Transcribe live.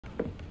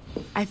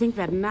I think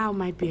that now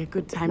might be a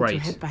good time to Right.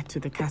 head back to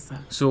the castle.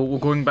 So we're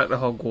going back to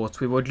Hogwarts.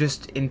 We were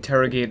just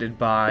interrogated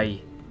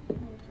by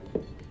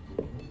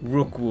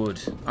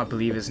Rookwood, I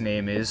believe his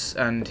name is,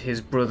 and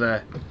his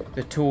brother,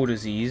 the toe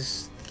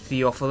disease,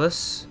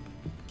 Theophilus,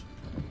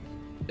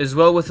 as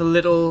well with a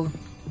little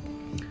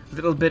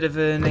bit of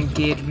an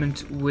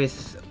engagement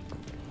with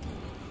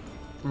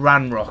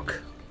Ranrock.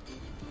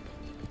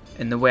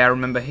 And the way I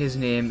remember his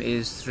name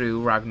is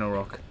through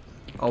Ragnarok.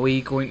 Are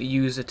we going to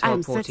use a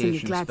I'm certainly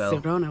teleportation glad spell?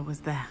 Sirona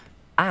was there.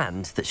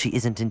 And that she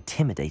isn't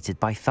intimidated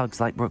by thugs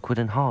like Rookwood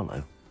and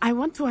Harlow. I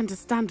want to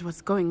understand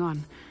what's going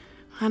on,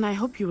 and I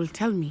hope you will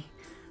tell me.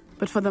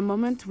 But for the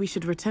moment, we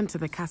should return to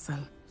the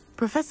castle.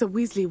 Professor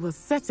Weasley will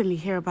certainly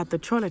hear about the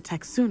troll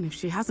attack soon if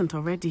she hasn't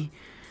already.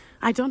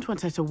 I don't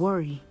want her to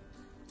worry.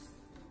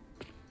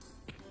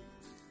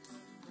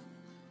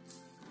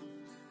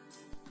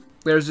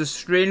 There's a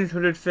strange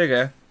hooded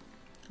figure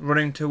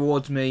running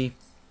towards me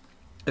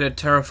at a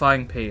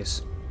terrifying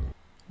pace.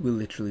 We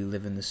literally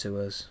live in the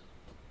sewers.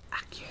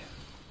 Accio.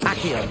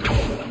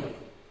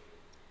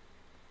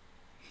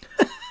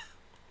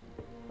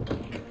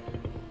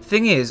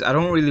 Thing is, I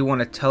don't really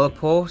want to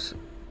teleport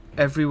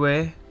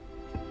everywhere.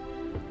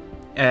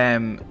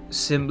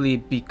 Simply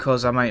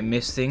because I might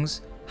miss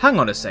things. Hang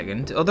on a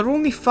second. Are there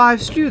only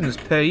 5 students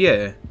per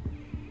year?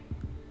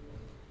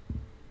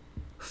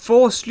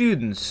 4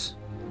 students.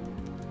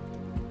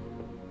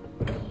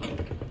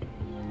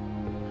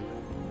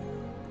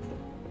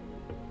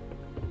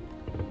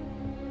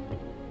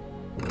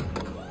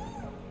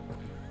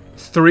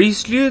 Three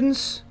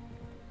students?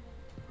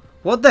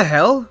 What the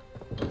hell?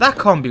 That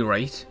can't be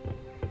right.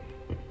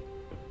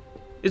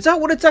 Is that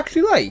what it's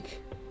actually like?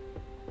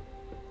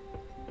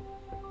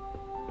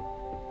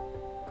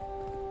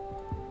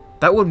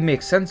 That would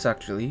make sense,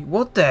 actually.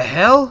 What the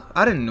hell?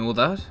 I didn't know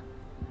that.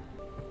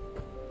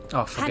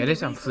 Oh, forget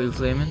it. I'm flu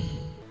flaming.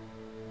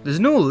 There's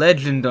no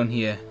legend on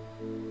here.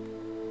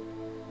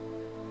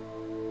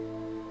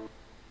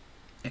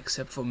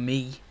 Except for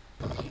me.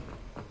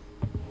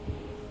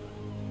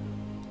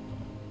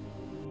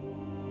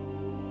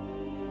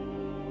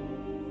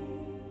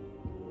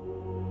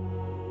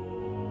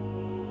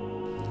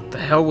 The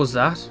hell was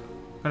that?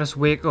 I just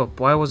wake up.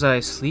 Why was I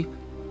asleep?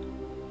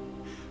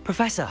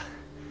 Professor,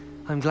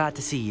 I'm glad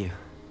to see you.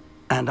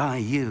 And I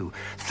you.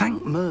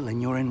 Thank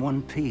Merlin you're in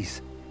one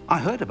piece. I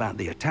heard about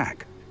the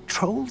attack.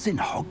 Trolls in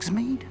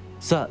Hogsmeade?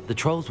 Sir, the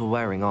trolls were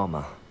wearing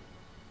armor.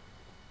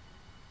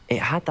 It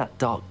had that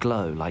dark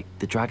glow like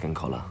the dragon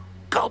collar.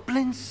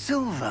 Goblin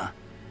silver.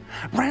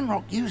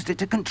 Ranrock used it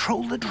to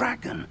control the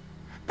dragon.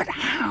 But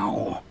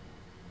how?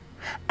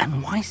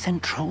 And why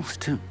send trolls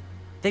to...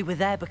 They were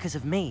there because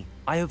of me.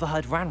 I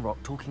overheard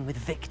Ranrock talking with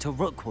Victor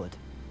Rookwood.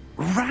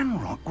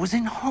 Ranrock was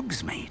in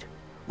Hogsmeade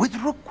with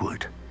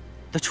Rookwood.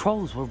 The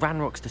trolls were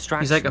Ranrock's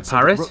distraction. He's like a so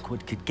that parrot?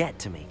 Rookwood could get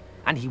to me.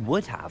 And he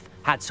would have,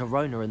 had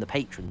Sirona and the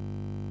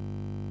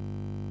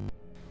patron.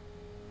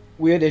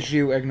 Weird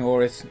issue,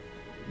 ignore it.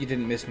 You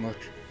didn't miss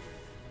much.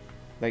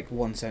 Like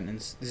one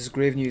sentence. This is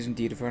grave news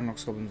indeed. If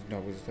Ranrock's goblins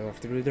know the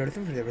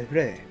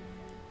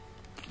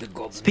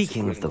goblins.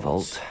 Speaking of the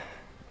vault,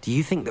 do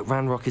you think that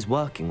Ranrock is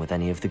working with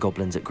any of the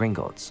goblins at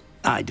Gringotts?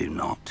 I do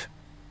not.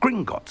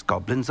 Gringotts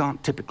goblins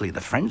aren't typically the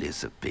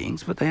friendliest of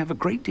beings, but they have a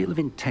great deal of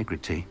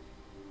integrity.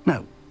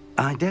 No,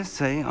 I dare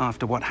say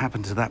after what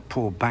happened to that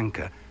poor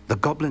banker, the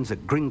goblins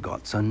at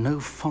Gringotts are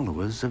no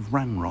followers of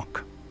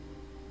Ranrock.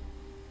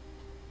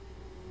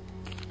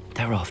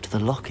 They're after the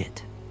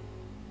locket.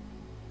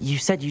 You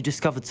said you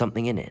discovered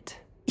something in it.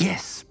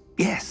 Yes,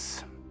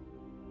 yes.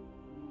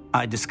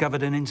 I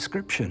discovered an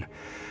inscription.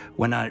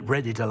 When I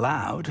read it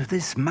aloud,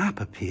 this map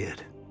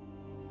appeared.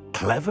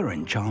 Clever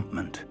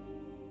enchantment.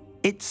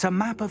 It's a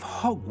map of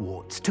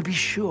Hogwarts, to be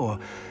sure,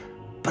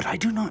 but I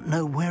do not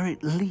know where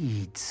it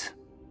leads.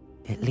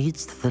 It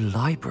leads to the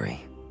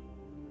library.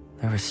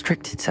 A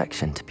restricted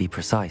section, to be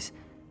precise,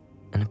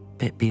 and a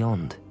bit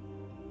beyond.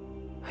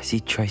 I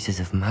see traces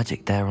of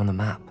magic there on the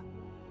map.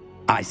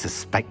 I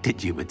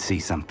suspected you would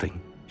see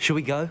something. Shall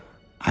we go?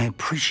 I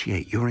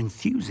appreciate your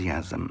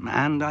enthusiasm,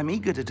 and I'm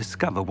eager to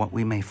discover what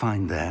we may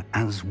find there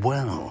as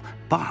well.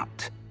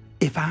 But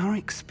if our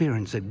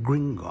experience at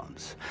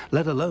Gringotts,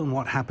 let alone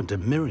what happened to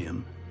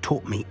Miriam,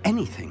 taught me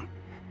anything,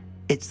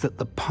 it's that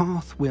the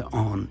path we're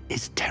on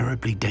is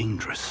terribly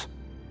dangerous.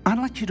 I'd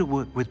like you to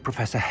work with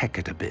Professor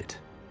Hecat a bit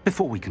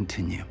before we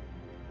continue.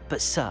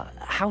 But sir,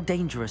 how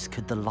dangerous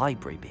could the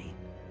library be?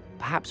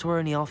 Perhaps we're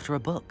only after a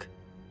book.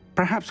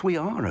 Perhaps we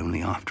are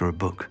only after a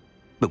book,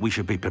 but we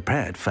should be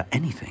prepared for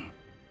anything.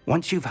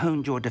 Once you've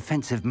honed your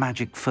defensive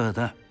magic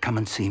further, come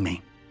and see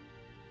me.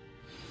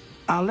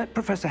 I'll let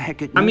Professor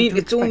Hecat know I mean, to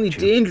it's only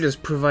expect you. dangerous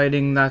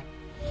providing that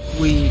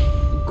we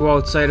go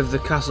outside of the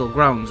castle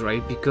grounds,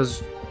 right?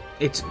 Because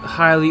it's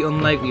highly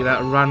unlikely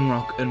that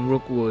Ranrock and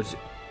Rookwood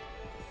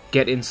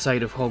get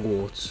inside of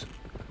Hogwarts.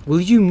 Will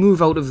you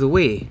move out of the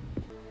way?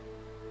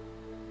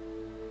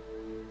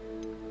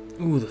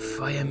 Ooh, the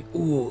fire...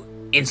 Ooh,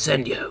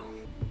 incendio.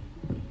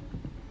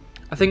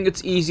 I think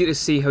it's easy to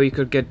see how you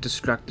could get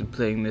distracted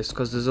playing this,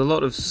 because there's a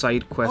lot of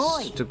side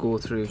quests to go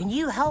through. Can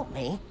you help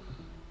me?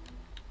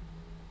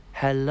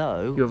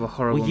 Hello? You have a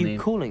horrible name. Were you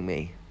calling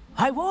me?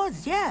 I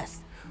was,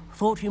 yes.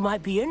 Thought you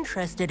might be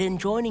interested in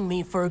joining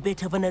me for a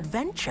bit of an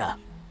adventure.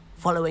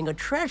 Following a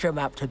treasure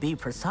map, to be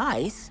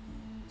precise.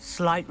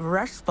 Slight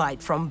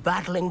respite from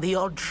battling the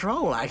odd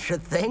troll, I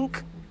should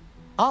think.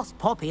 Asked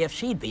Poppy if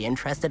she'd be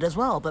interested as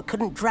well, but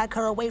couldn't drag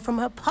her away from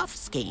her puff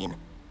skein.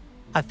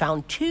 I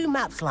found 2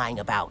 maps lying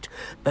about,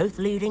 both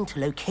leading to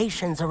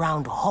locations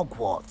around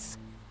Hogwarts.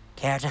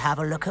 Care to have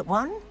a look at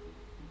one?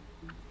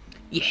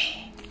 Yeah.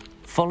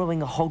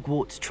 Following a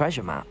Hogwarts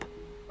treasure map.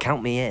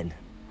 Count me in.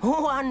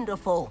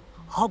 Wonderful.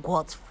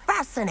 Hogwarts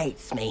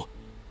fascinates me.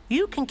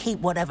 You can keep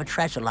whatever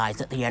treasure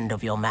lies at the end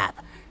of your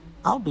map.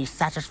 I'll be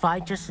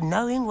satisfied just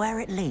knowing where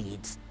it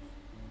leads.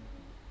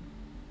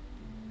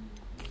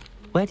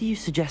 Where do you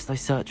suggest I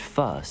search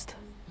first?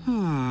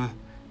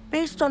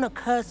 Based on a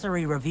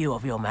cursory review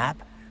of your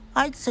map,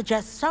 I'd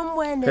suggest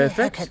somewhere near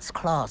Perfect. Hecat's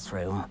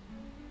classroom.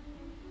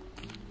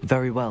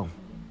 Very well.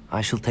 I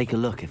shall take a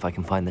look if I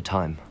can find the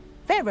time.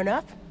 Fair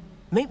enough.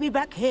 Meet me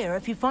back here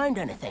if you find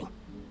anything.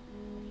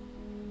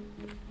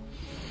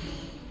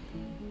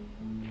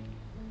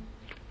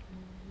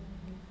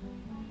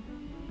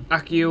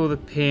 Accio the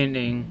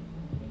painting.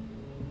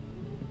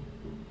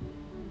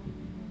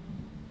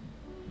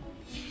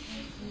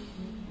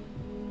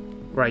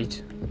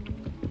 Right.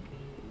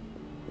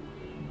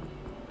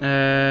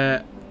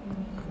 If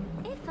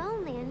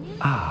only I knew.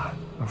 Ah,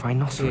 a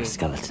rhinoceros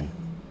skeleton.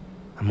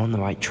 I'm on the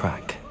right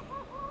track.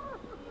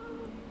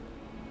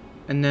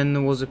 And then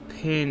there was a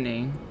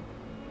painting.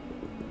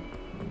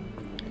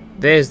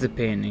 There's the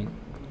painting.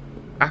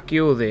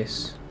 Accio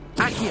this.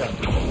 Accio!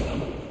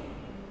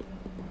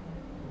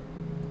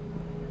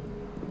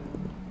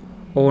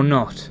 Or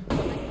not.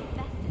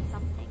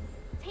 Something.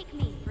 Take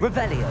me.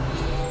 Revelio!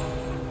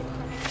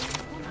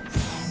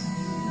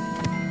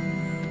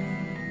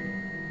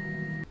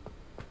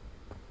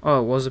 Oh,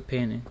 it was a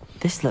painting.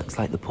 This looks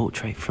like the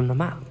portrait from the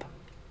map.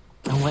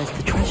 And where's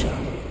the treasure?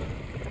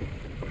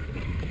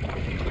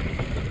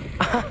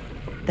 Aha!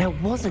 There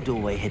was a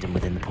doorway hidden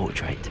within the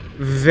portrait.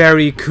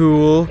 Very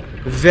cool.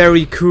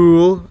 Very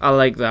cool. I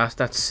like that.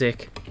 That's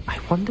sick. I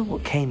wonder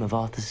what came of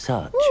Arthur's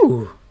search.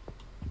 Ooh.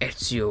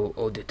 Ezio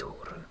Auditor.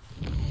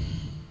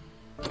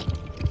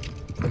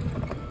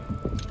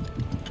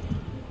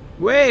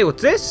 Wait,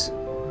 what's this?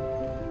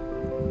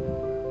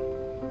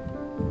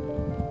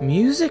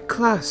 Music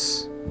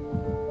class.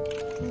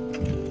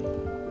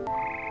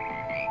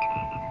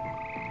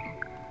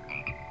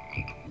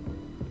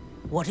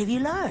 What have you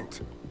learned?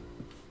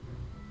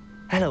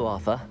 Hello,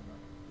 Arthur.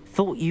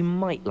 Thought you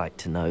might like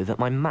to know that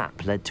my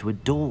map led to a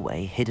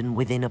doorway hidden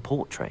within a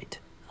portrait.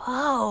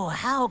 Oh,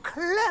 how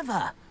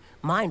clever!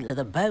 Mine to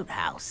the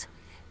boathouse.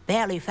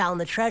 Barely found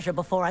the treasure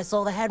before I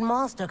saw the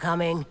headmaster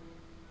coming.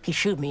 He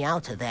shooed me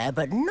out of there,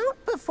 but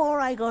not before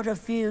I got a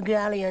few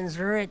galleons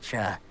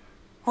richer.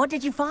 What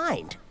did you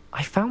find?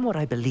 I found what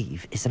I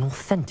believe is an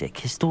authentic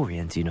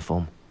historian's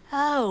uniform.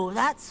 Oh,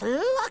 that's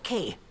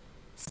lucky.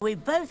 So we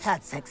both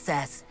had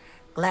success.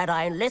 Glad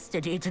I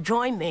enlisted you to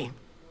join me.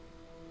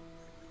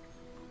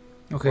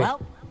 Okay.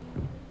 Well,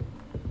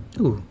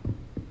 Ooh.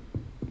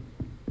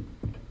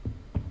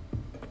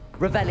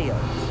 Revelio.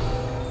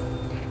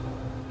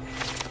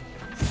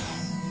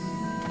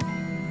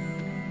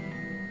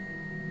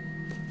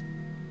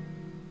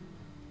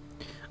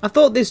 I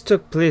thought this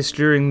took place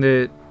during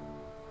the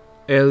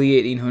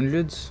early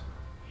 1800s.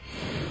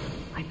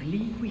 I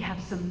believe we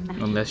have some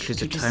magic Unless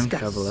she's a to time discuss.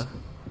 traveler.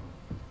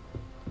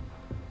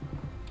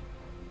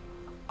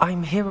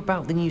 I'm here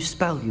about the new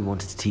spell you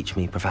wanted to teach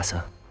me,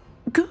 Professor.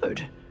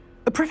 Good.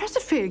 Professor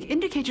Fig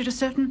indicated a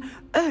certain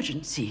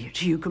urgency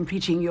to you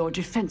completing your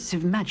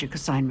defensive magic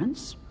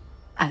assignments.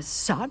 As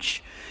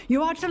such,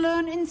 you are to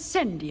learn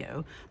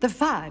Incendio, the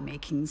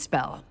fire-making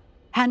spell,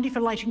 handy for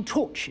lighting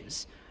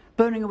torches,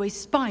 burning away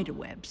spider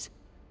webs,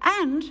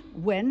 and,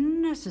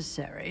 when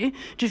necessary,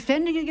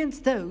 defending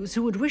against those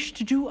who would wish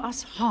to do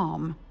us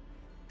harm.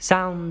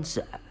 Sounds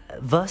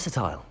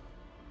versatile.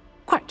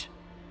 Quite.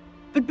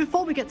 But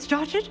before we get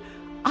started,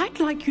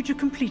 I'd like you to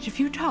complete a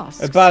few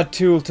tasks. A bad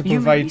tool to You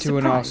may be provide to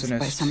an surprised by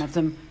arsonist. some of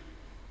them.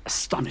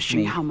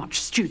 Astonishing Me. how much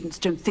students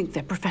don't think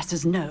their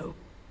professors know.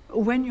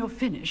 When you're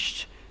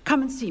finished,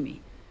 come and see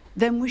me.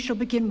 Then we shall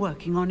begin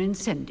working on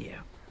Incendio.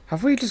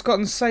 Have we just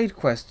gotten side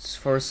quests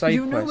for a side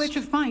You know quest? where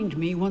to find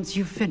me once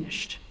you've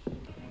finished.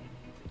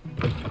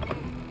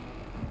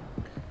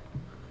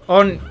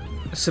 On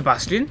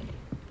Sebastian?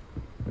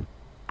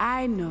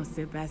 I know,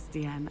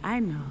 Sebastian,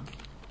 I know.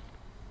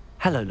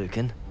 Hello,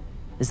 Lucan.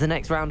 Is the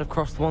next round of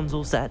crossed wands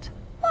all set?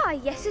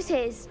 Why, yes it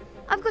is.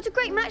 I've got a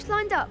great match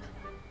lined up.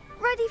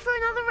 Ready for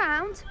another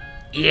round?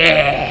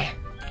 Yeah!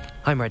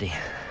 I'm ready.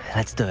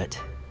 Let's do it.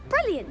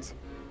 Brilliant.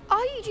 Are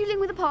you dueling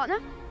with a partner?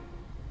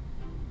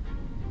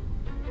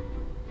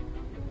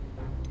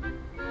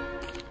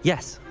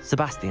 Yes,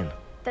 Sebastian.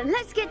 Then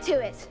let's get to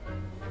it.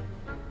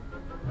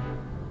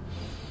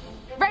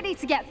 Ready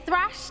to get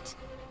thrashed?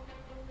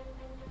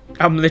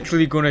 I'm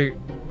literally gonna,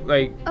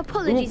 like...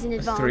 Apologies in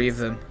advance. 3 of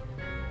them.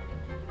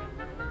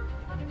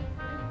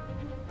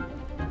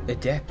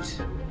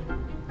 Adept.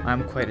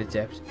 I'm quite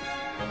adept.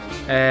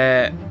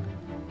 Right,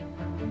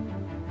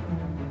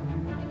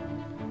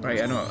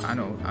 I know.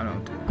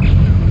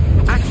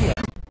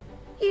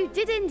 You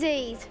did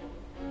indeed.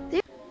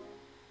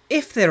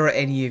 If there are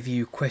any of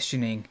you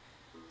questioning,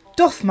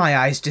 doth my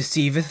eyes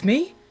deceiveth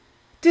me?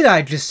 Did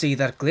I just see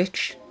that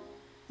glitch?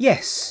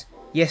 Yes,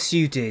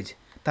 you did.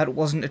 That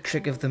wasn't a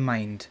trick of the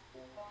mind.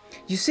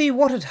 You see,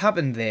 what had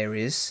happened there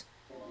is...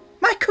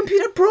 my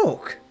computer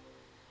broke!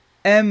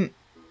 And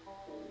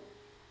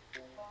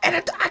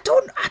I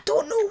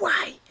don't know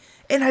why.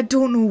 And I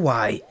don't know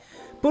why.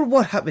 But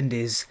what happened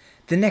is,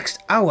 the next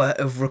hour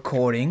of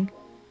recording...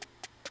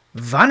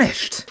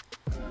 vanished.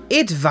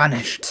 It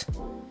vanished.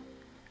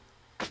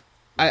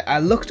 I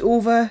looked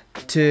over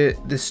to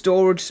the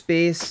storage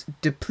space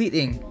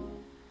depleting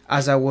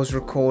as I was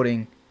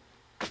recording,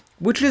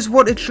 which is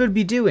what it should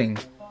be doing,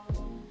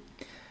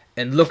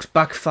 and looked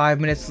back 5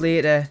 minutes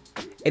later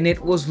and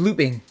it was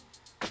looping.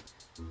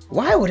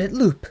 Why would it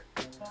loop?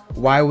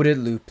 Why would it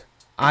loop?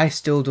 I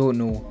still don't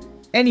know.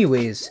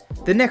 Anyways,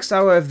 the next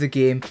hour of the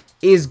game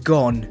is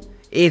gone.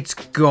 It's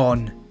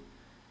gone.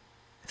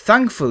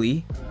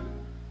 Thankfully,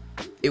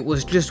 it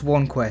was just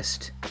one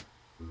quest.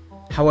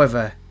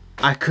 However,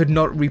 I could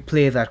not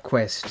replay that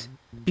quest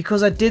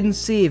because I didn't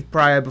save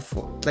prior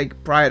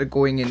to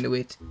going into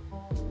it,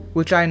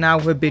 which I now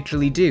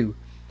habitually do.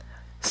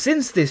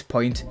 Since this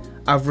point,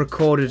 I've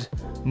recorded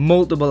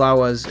multiple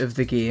hours of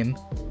the game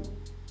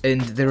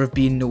and there have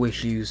been no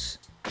issues.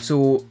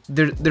 So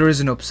there is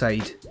an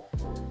upside.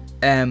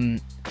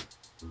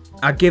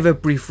 I'll give a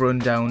brief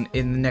rundown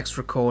in the next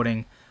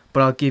recording,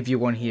 but I'll give you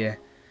one here.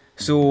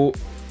 So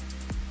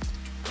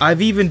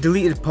I've even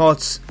deleted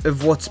parts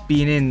of what's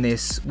been in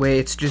this where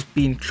it's just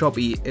been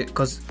choppy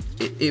because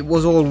it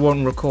was all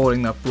one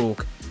recording that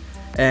broke.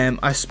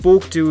 I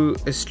spoke to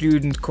a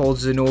student called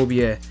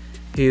Zenobia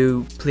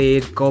who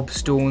played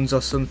gobstones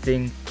or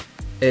something,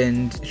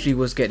 and she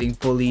was getting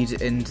bullied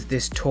and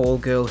this tall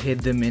girl hid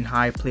them in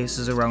high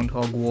places around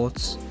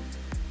Hogwarts.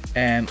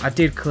 I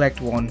did collect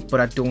one, but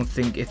I don't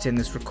think it's in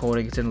this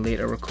recording, it's in a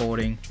later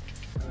recording.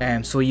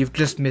 So you've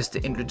just missed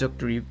the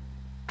introductory,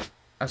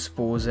 I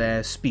suppose,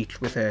 speech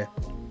with her.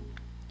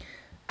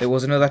 There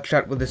was another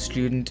chat with a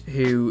student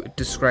who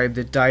described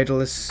the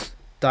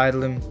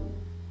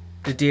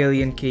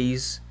Daedalian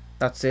keys,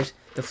 that's it,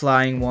 the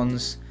flying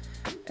ones,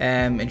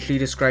 and she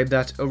described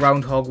that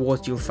around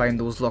Hogwarts you'll find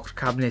those locked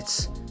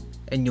cabinets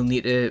and you'll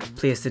need to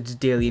place the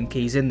Daedalian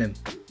keys in them.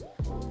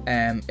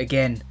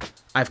 Again,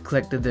 I've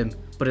collected them,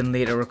 but in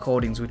later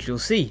recordings, which you'll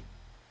see.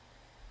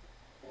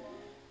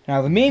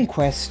 Now the main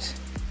quest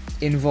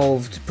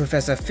involved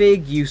Professor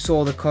Fig. You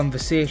saw the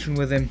conversation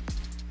with him.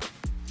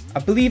 I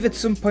believe at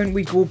some point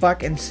we go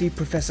back and see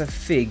Professor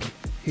Fig,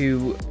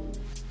 who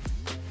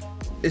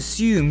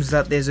assumes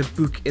that there's a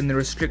book in the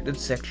restricted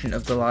section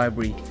of the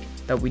library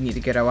that we need to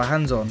get our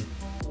hands on.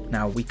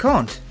 Now we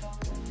can't,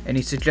 and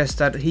he suggests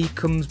that our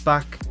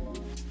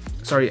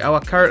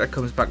character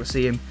comes back to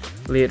see him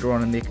later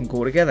on and they can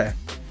go together.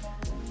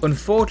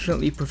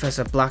 Unfortunately,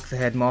 Professor Black, the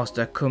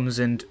headmaster, comes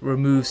and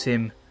removes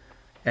him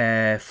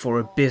for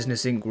a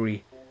business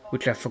inquiry,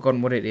 which I've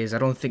forgotten what it is. I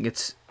don't think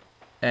it's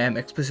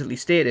explicitly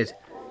stated.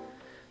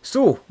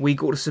 So we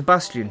go to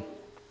Sebastian,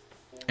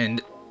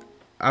 and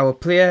our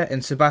player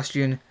and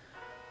Sebastian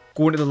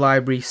go into the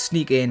library,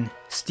 sneak in,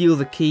 steal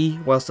the key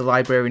whilst the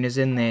librarian is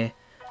in there,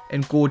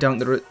 and go down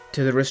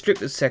to the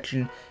restricted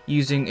section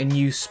using a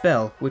new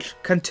spell which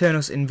can turn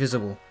us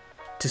invisible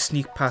to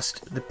sneak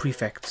past the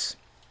prefects.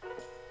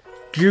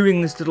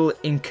 During this little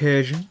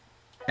incursion,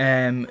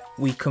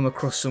 we come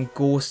across some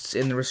ghosts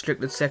in the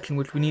restricted section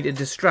which we need to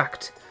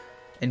distract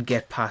and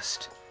get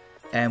past,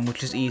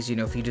 which is easy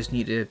enough. You just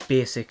need a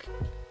basic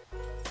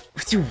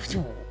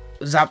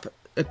zap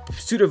a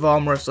suit of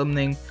armor or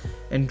something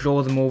and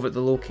draw them over at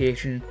the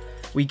location.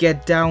 We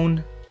get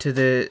down to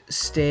the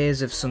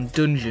stairs of some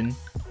dungeon,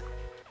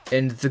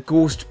 and the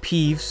ghost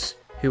Peeves,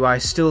 who I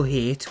still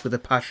hate with a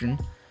passion,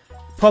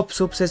 pops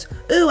up, says,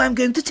 "Oh, I'm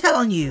going to tell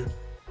on you,"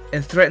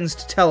 and threatens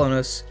to tell on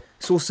us,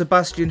 so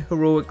Sebastian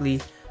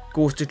heroically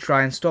goes to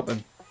try and stop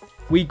him.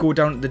 We go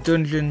down to the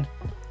dungeon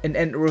and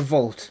enter a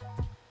vault,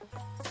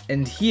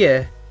 and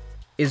here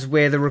is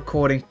where the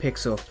recording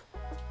picks up.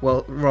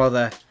 Well,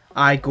 rather,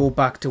 I go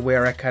back to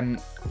where I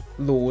can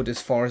load as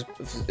far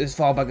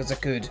back as I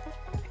could,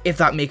 if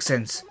that makes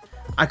sense.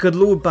 I could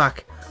load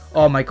back.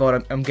 Oh my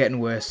god, I'm getting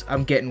worse.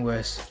 I'm getting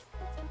worse.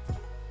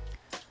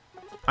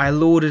 I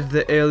loaded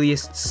the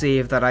earliest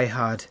save that I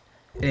had,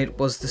 and it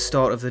was the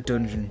start of the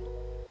dungeon.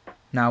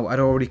 Now, I'd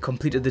already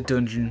completed the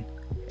dungeon,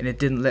 and it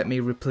didn't let me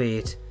replay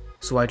it,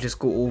 so I just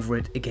go over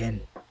it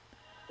again.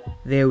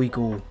 There we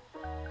go.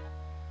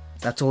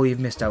 That's all you've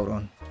missed out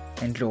on.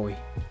 Enjoy.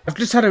 I've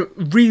just had a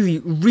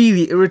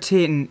really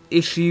irritating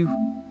issue.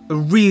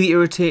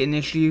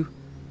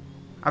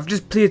 I've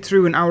just played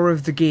through an hour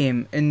of the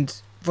game, and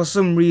for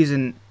some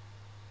reason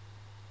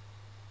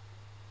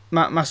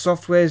my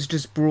software's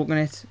just broken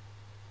it.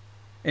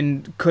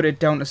 and cut it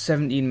down to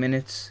 17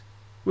 minutes,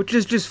 which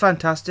is just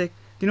fantastic.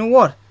 You know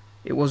what?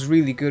 It was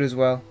really good as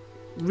well.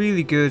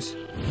 Really good.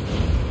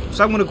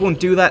 So I'm going to go and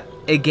do that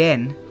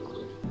again.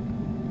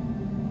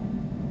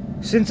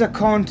 Since I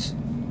can't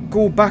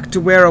go back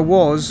to where I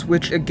was,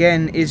 which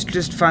again is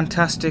just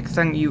fantastic.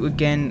 Thank you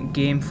again,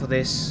 game, for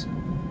this.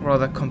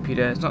 Rather,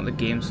 computer. It's not the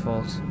game's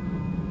fault.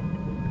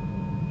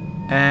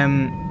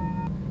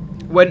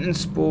 Went and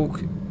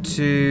spoke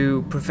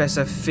to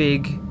Professor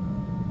Fig,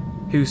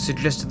 who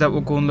suggested that we'll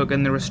go and look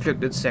in the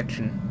restricted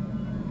section.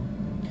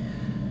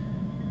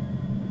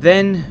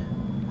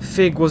 Then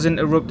Fig was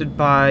interrupted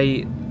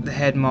by the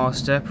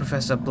headmaster,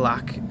 Professor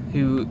Black,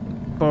 who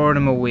borrowed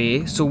him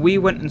away. So we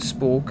went and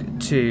spoke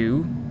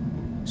to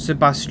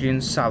Sebastian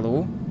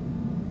Sallow.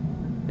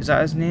 Is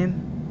that his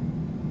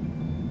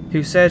name?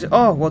 Who said,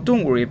 oh, well,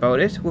 don't worry about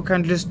it. We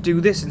can just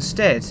do this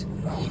instead.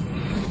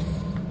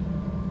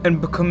 And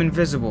become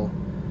invisible.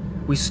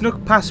 We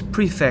snuck past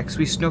prefects,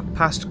 we snuck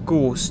past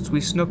ghosts,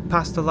 we snuck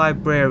past the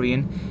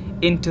librarian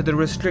into the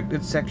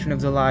restricted section of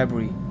the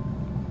library.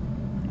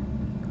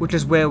 Which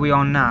is where we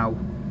are now.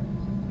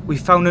 We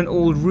found an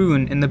old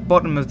ruin in the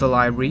bottom of the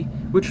library,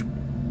 which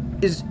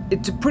is,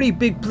 it's a pretty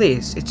big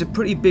place. It's a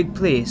pretty big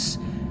place.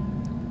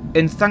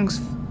 And thank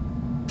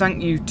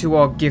you to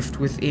our gift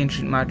with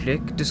ancient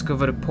magic,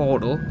 discovered a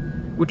portal,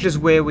 which is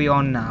where we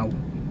are now.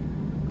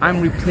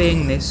 I'm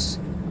replaying this.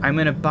 I'm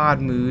in a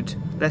bad mood.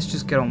 Let's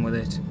just get on with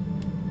it.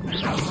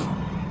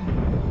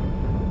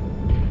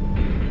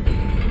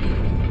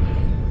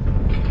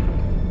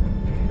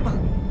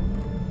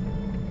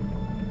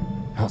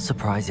 Not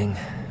surprising.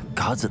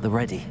 Guards at the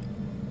ready.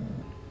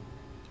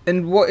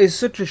 And what is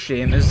such a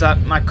shame is that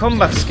my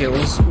combat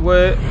skills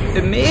were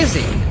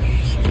amazing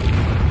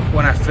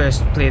when I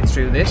first played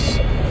through this.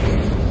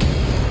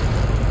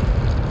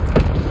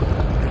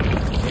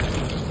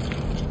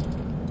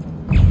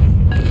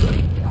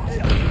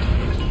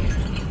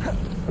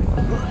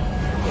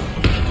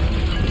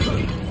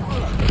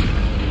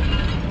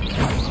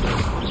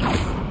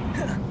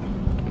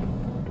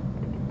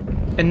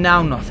 And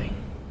now nothing.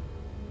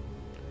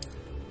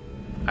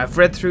 I've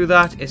read through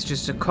that, it's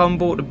just a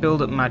combo to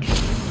build up magic.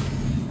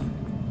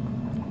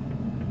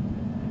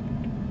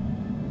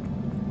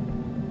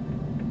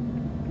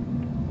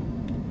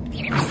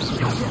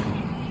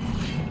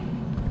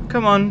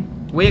 Come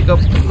on, wake up.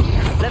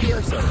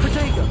 Levioso,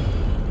 Protego,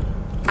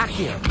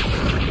 Accio,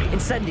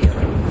 Incendio.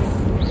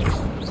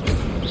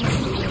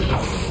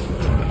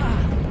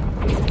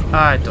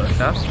 I dodged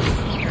that.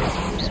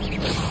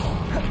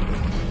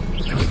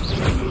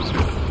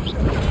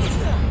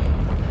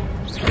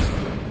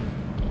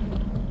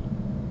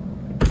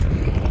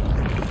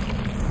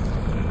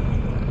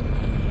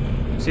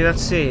 See that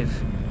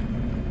save?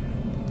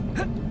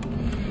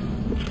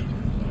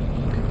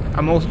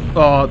 I'm also.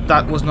 Oh,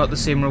 that was not the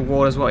same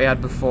reward as what I had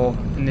before,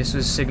 and this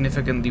was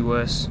significantly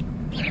worse.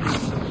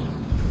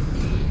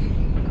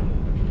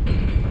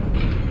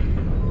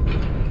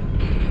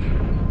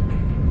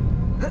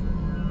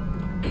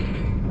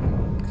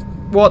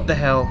 What the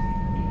hell?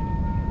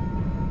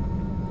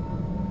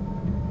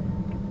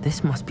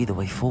 This must be the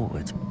way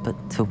forward,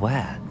 but to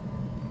where?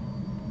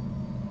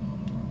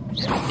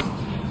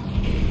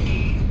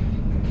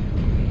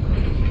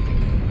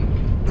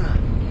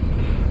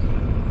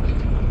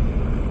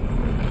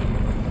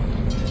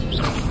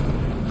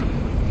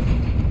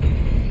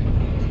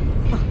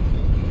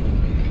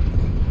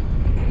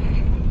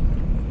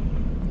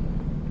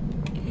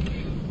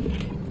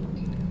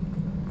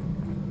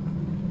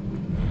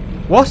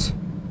 What?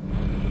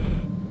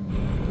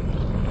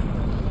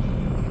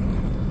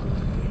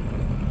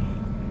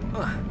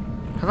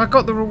 Have I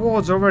got the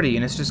rewards already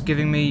and it's just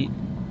giving me...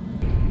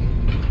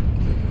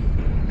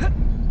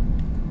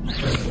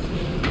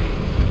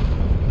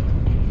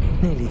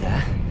 Nearly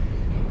there.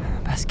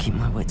 Best keep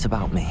my wits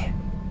about me.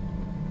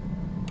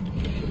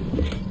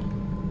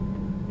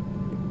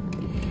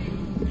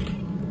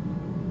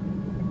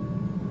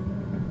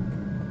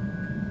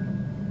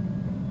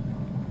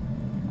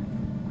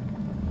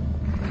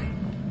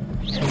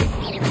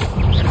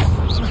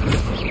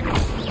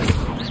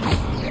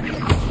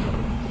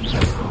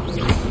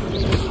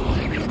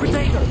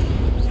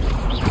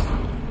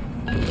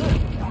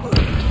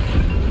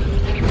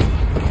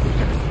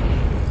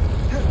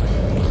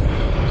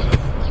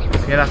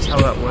 Yeah, that's how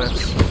that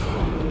works.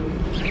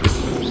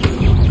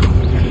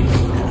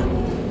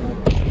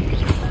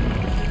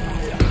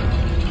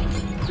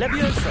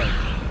 Levioso.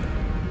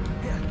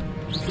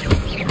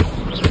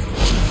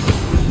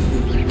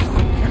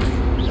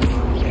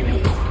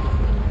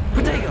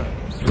 Protego.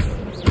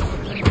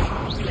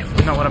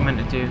 Not what I meant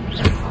to do.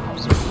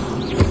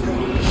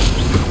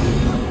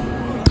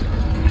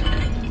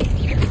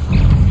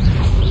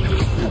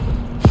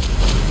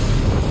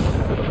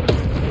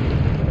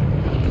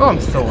 Oh, I'm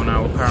Thor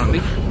now,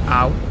 apparently.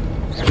 Ow.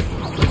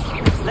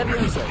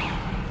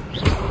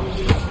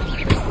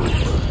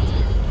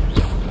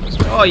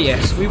 Oh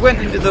yes, we went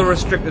into the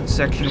restricted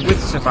section with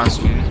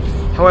Sebastian.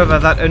 However,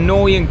 that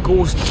annoying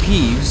ghost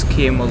Peeves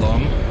came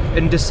along,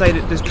 and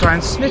decided to try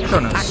and snitch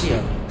on us.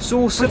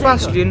 So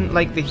Sebastian,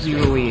 like the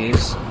hero he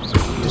is,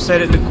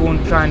 decided to go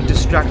and try and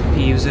distract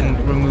Peeves and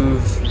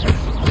remove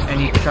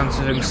any chance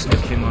of him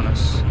snitching on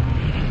us.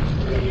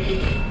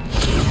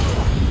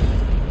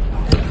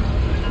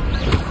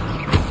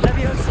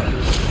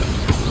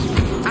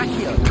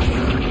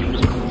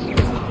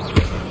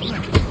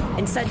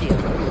 Incendio.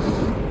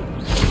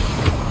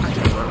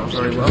 Not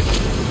very well.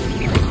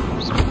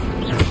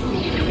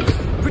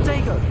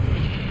 Protego.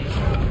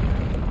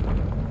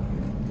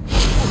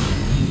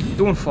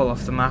 Don't fall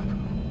off the map.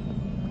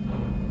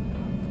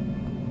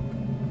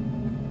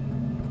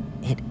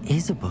 It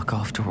is a book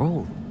after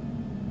all.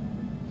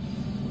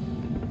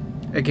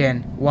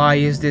 Again, why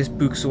is this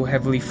book so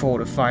heavily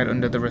fortified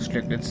under the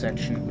restricted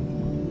section?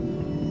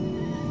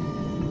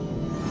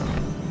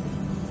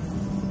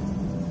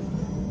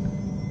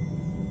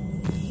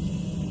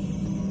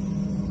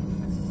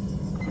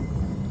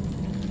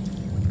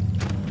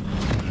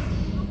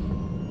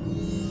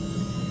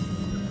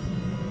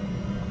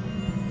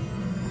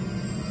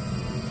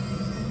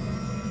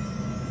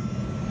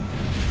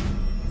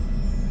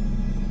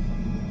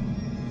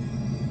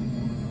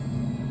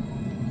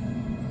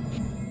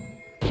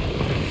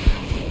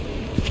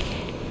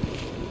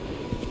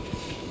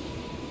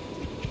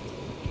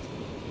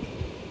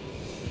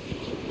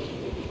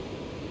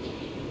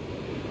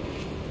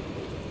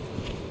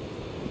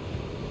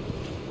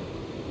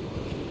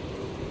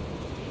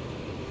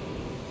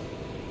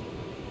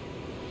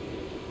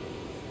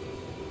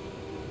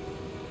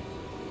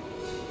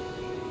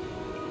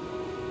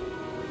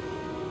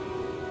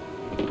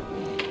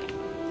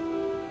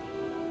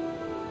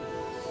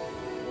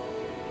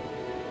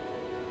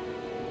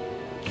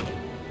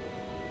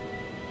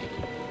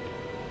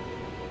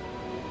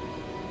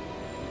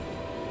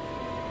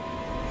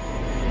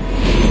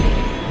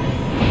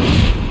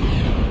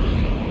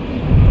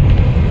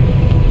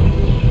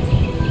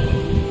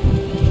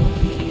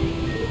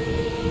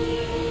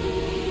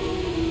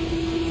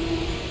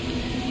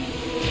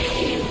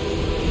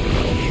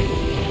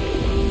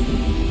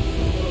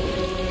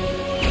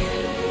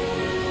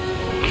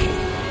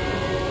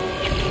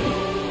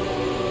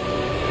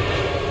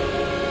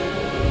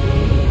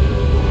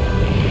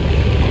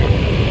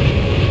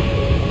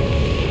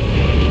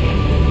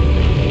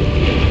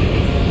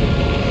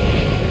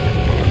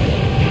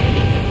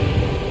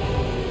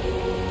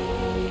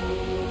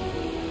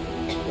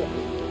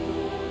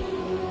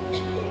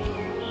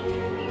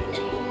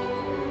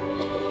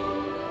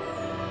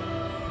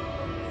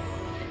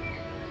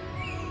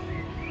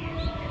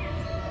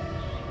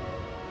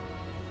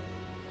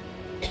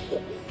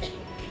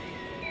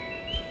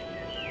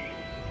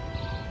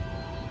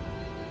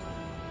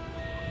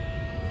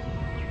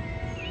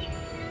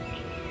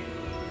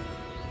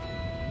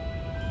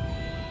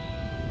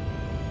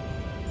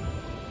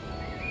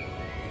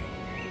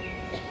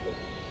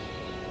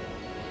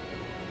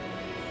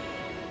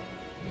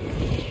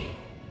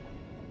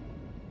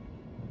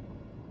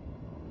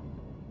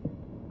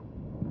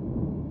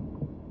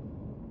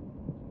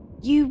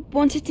 You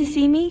wanted to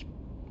see me?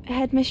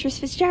 Headmistress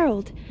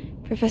Fitzgerald,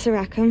 Professor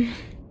Rackham.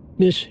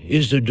 Miss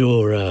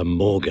Isadora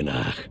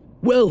Morganach,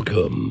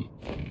 welcome.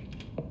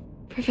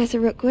 Professor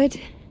Rookwood,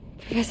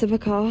 Professor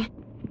Bacall.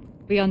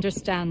 We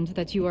understand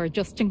that you are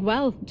adjusting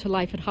well to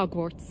life at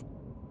Hogwarts.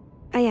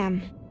 I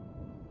am.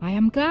 I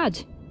am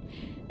glad.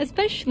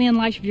 Especially in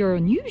light of your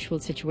unusual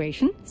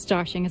situation,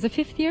 starting as a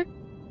 5th year.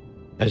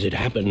 As it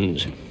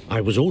happens, I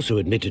was also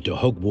admitted to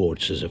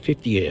Hogwarts as a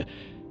 5th year.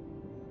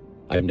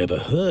 I've never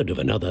heard of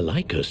another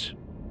like us.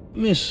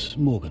 Miss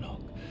Morganach,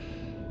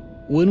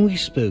 when we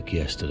spoke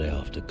yesterday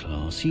after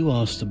class, you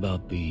asked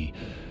about the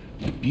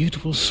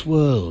beautiful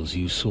swirls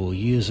you saw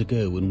years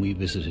ago when we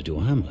visited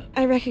your hamlet.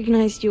 I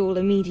recognized you all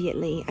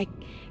immediately. I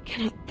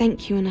cannot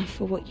thank you enough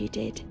for what you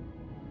did.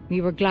 We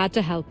were glad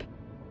to help.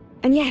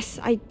 And yes,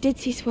 I did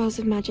see swirls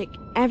of magic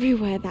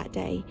everywhere that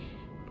day.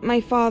 My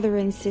father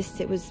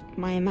insists it was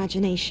my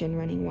imagination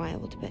running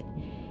wild, but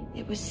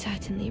it was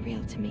certainly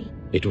real to me.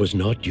 It was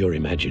not your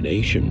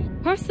imagination.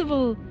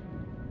 Percival,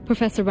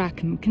 Professor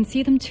Rackham can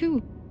see them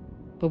too,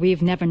 but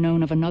we've never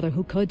known of another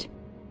who could.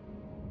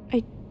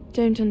 I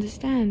don't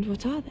understand.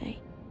 What are they?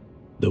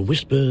 The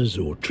whispers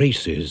or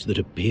traces that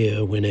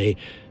appear when a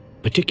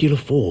particular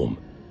form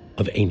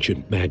of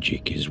ancient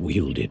magic is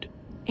wielded.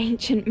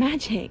 Ancient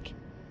magic?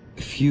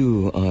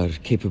 Few are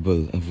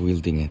capable of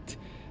wielding it.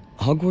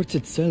 Hogwarts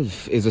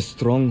itself is a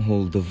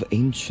stronghold of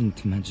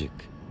ancient magic.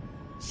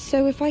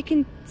 So if I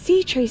can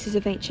see traces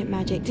of ancient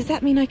magic, does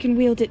that mean I can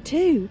wield it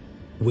too?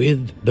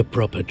 With the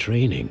proper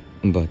training.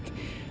 But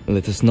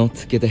let us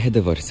not get ahead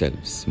of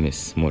ourselves,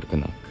 Miss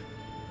Morganach.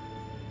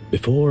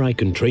 Before I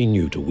can train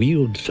you to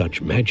wield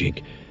such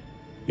magic,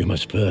 you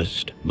must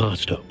first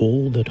master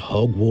all that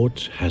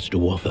Hogwarts has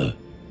to offer.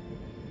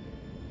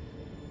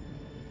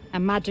 A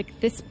magic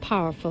this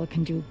powerful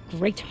can do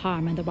great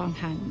harm in the wrong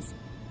hands.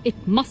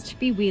 It must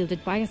be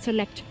wielded by a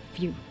select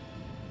few.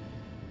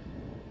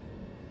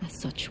 As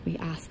such, we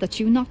ask that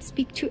you not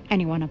speak to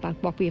anyone about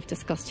what we have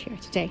discussed here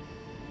today.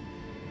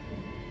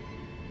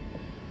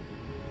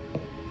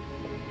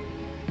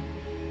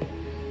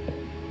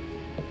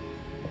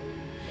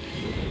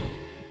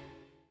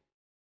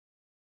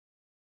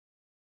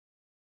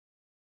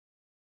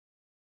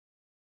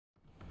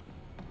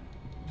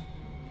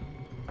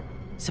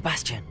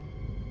 Sebastian.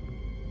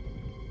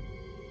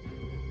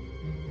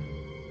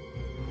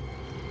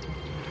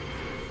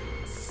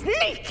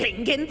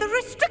 Sneaking in the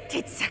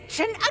restricted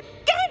section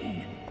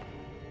again!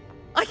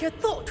 I had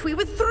thought we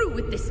were through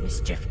with this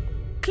mischief.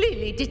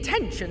 Clearly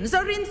detentions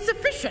are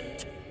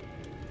insufficient.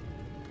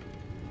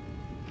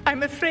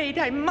 I'm afraid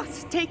I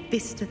must take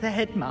this to the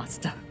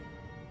headmaster.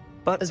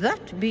 But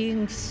that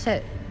being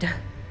said,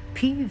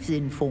 Peeves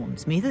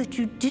informs me that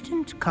you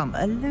didn't come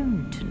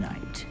alone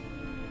tonight.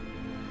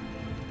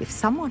 If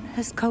someone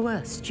has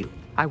coerced you,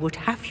 I would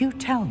have you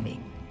tell me.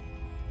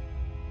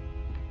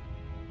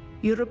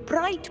 You're a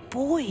bright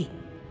boy.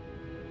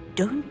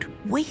 Don't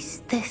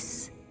waste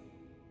this.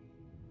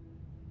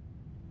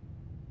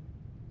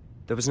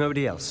 There was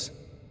nobody else.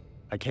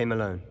 I came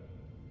alone.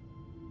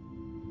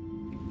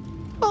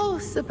 Oh,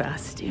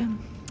 Sebastian.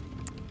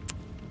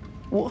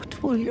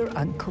 What will your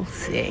uncle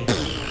say?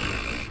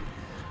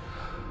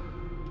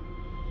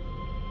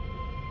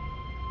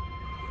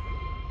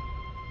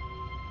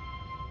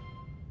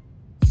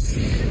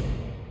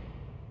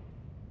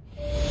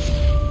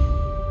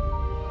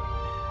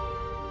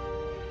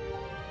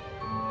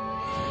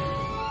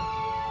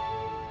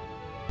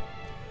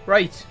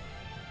 Right,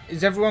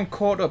 is everyone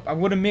caught up? I'm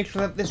going to make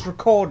sure that this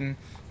recording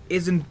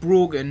isn't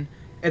broken,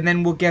 and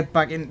then we'll get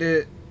back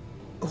into,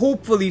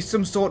 hopefully,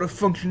 some sort of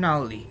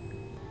functionality.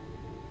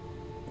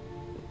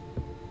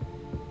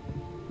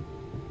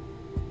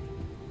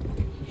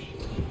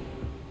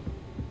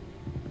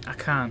 I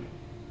can.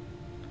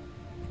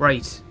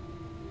 Right,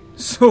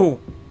 so,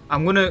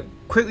 I'm going to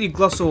quickly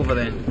gloss over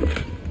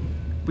then.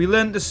 We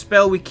learned the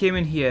spell we came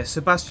in here.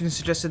 Sebastian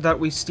suggested that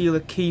we steal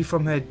a key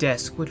from her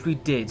desk, which we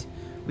did.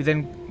 We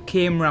then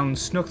came round,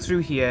 snuck through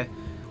here,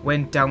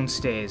 went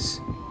downstairs.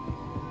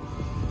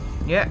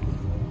 Yeah.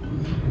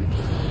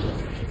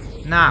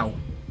 Now,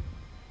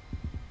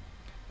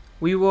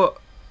 we were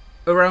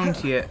around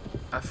here.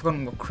 I've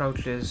forgotten what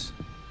crouch is.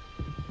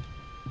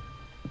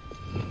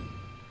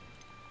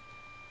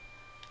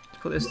 Let's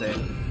put this there.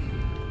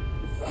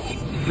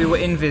 We were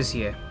invis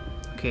here.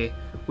 Okay.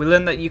 We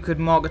learned that you could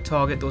mark a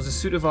target. There was a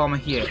suit of armor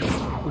here,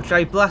 which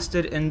I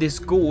blasted, and this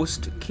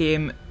ghost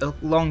came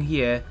along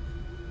here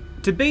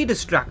to be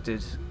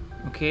distracted.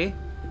 Okay?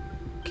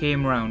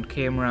 Came round,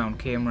 came round,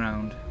 came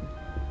round.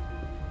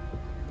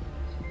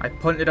 I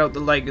pointed out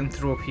the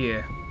lycanthrope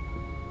here.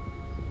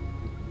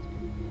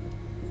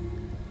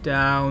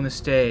 Down the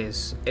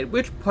stairs. At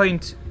which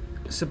point,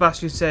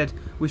 Sebastian said,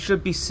 we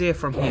should be safe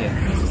from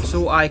here.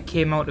 So I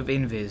came out of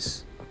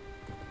invis.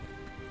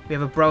 We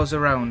have a browse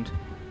around.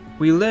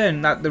 We learn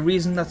that the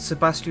reason that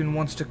Sebastian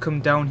wants to come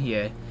down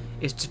here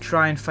is to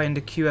try and find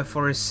a cure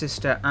for his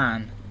sister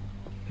Anne,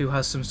 who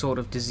has some sort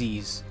of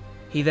disease.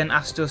 He then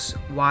asked us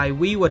why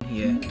we were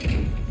here.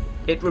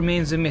 It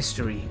remains a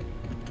mystery.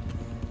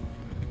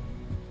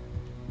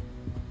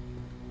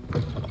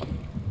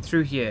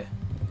 Through here.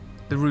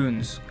 The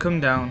runes.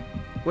 Come down.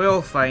 We're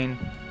all fine.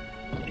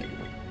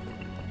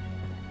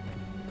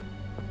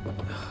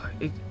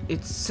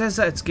 It says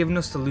that it's given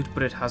us the loot,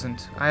 but it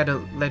hasn't. I had a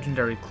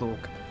legendary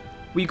cloak.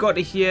 We got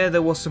to here,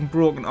 there was some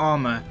broken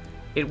armor.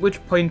 At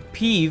which point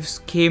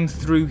Peeves came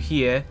through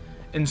here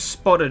and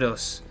spotted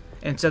us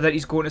and said that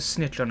he's going to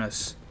snitch on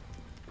us.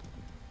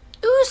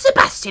 Ooh,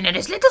 Sebastian and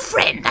his little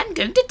friend, I'm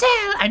going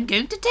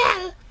to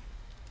tell.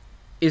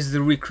 Is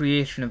the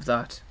recreation of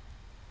that.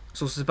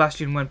 So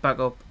Sebastian went back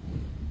up,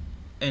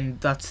 and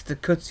that's the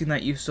cutscene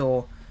that you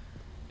saw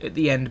at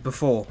the end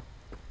before.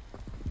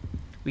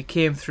 We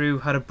came through,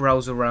 had a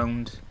browse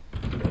around,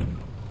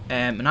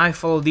 and I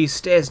followed these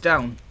stairs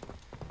down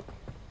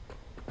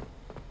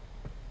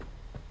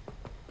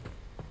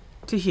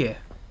to here,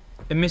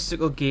 a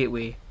mystical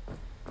gateway,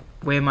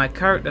 where my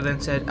character then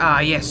said,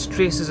 ah yes,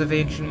 traces of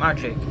ancient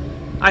magic.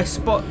 I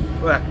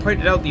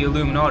pointed out the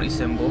Illuminati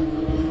symbol.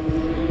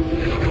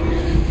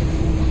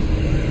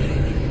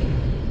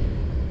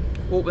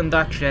 Opened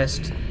that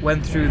chest,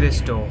 went through this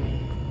door.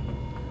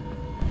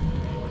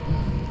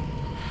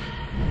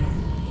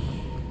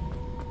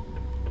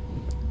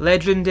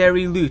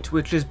 Legendary loot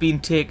which has been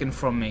taken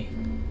from me.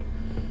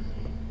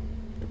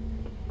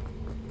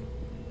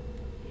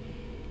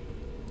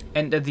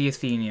 Enter the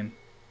Athenium.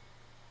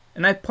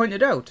 And I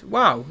pointed out,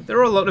 wow, there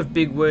are a lot of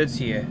big words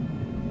here.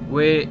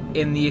 We're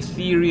in the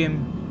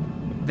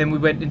Ethereum, then we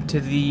went into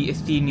the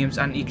Athenium's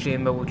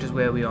antechamber, which is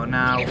where we are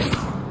now.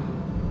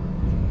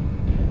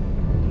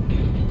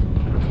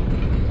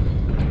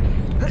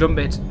 Jump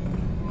it.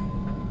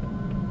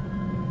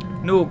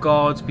 No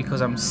guards because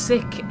I'm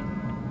sick.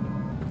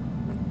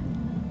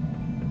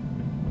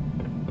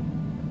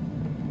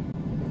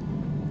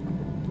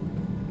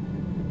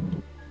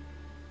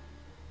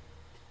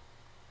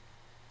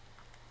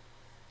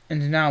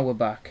 And now we're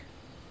back.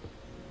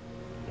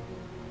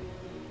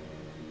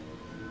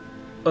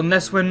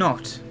 Unless we're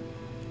not.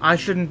 I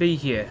shouldn't be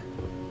here.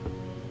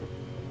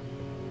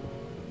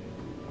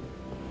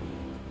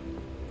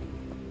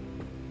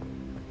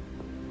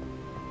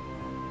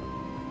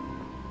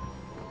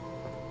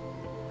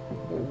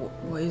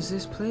 What is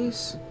this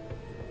place?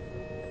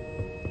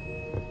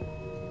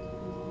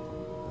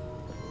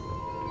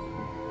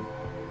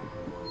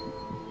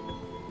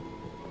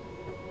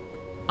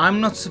 I'm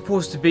not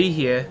supposed to be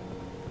here.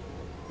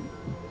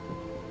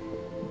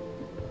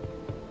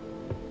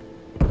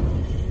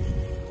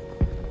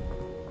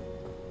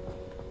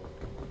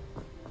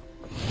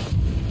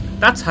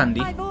 That's handy.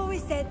 I've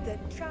always said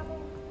that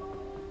travel...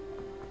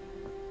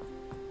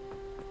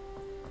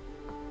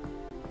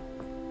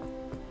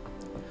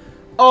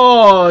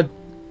 Oh!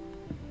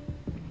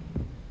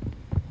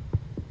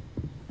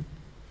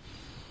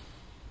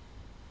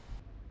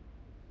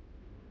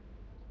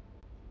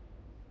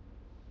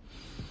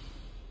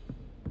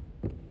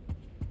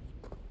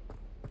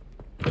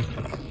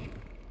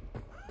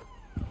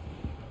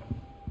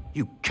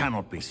 You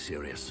cannot be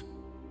serious.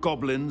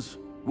 Goblins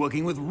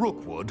working with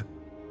Rookwood?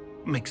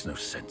 Makes no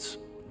sense.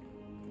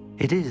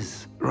 It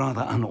is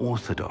rather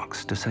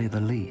unorthodox, to say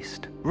the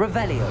least.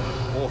 Revelio.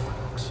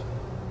 Orthodox.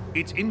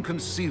 It's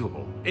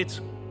inconceivable.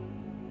 It's...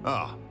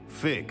 Ah,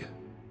 Fig.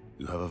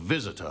 You have a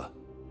visitor.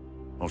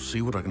 I'll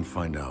see what I can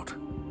find out.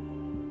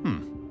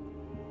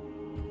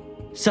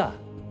 Sir,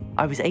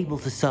 I was able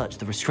to search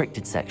the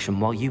restricted section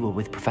while you were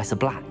with Professor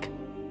Black.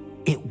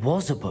 It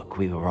was a book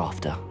we were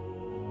after.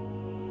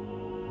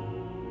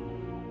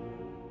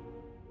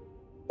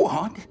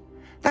 What?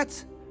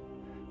 That's...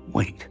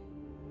 Wait.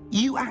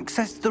 You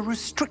accessed the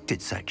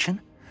restricted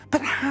section?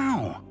 But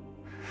how?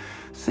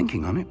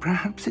 Thinking on it,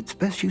 perhaps it's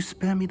best you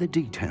spare me the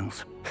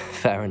details.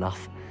 Fair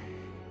enough.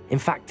 In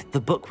fact,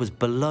 the book was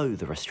below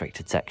the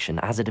restricted section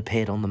as it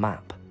appeared on the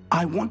map.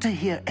 I want to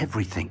hear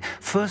everything.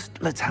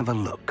 First, let's have a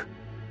look.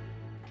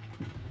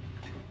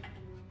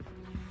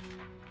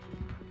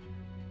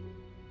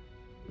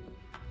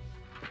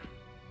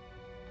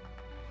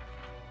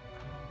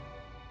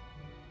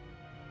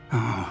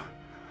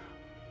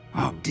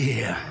 Oh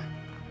dear.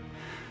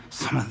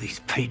 Some of these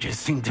pages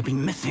seem to be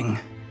missing.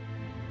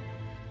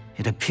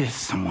 It appears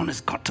someone has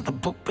got to the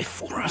book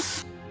before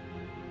us.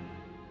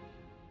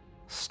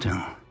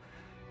 Still,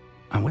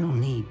 I will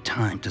need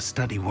time to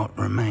study what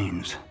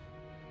remains.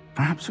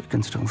 Perhaps we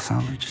can still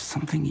salvage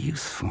something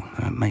useful,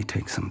 though it may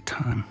take some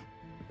time.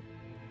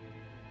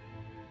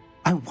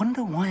 I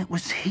wonder why it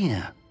was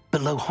here,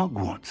 below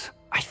Hogwarts.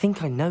 I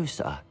think I know,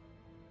 sir.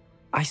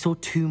 I saw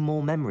 2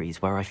 more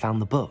memories where I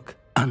found the book.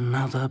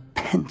 Another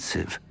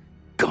pensive.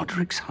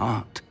 Godric's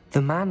heart.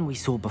 The man we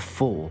saw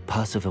before,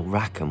 Percival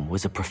Rackham,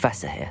 was a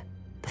professor here.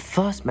 The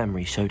first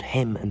memory showed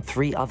him and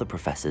 3 other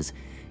professors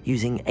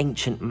using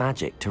ancient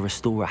magic to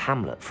restore a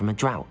hamlet from a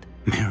drought.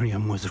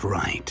 Miriam was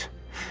right.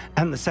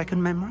 And the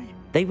second memory?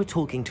 They were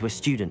talking to a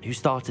student who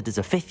started as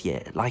a 5th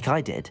year, like I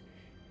did.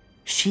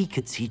 She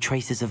could see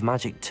traces of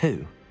magic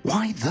too.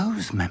 Why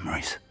those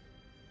memories?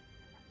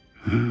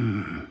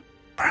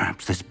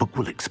 Perhaps this book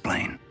will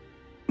explain.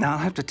 Now I'll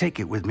have to take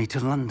it with me to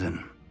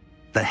London.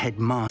 The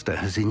headmaster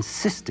has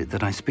insisted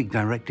that I speak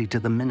directly to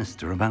the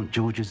minister about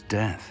George's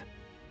death.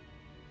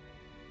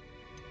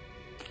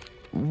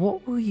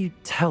 What will you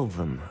tell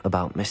them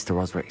about Mr.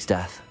 Osric's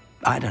death?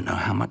 I don't know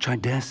how much I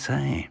dare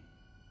say.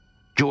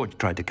 George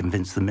tried to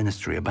convince the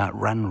ministry about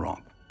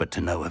Ranrock, but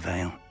to no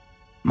avail.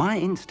 My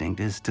instinct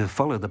is to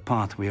follow the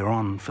path we are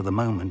on for the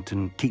moment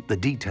and keep the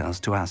details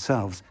to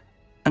ourselves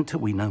until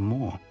we know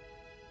more.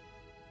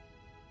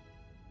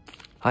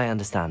 I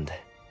understand.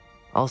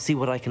 I'll see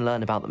what I can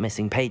learn about the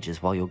missing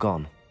pages while you're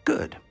gone.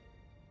 Good.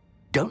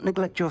 Don't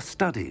neglect your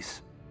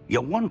studies.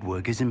 Your wand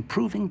work is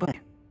improving,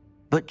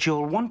 but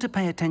you'll want to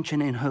pay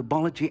attention in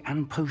herbology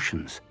and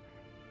potions.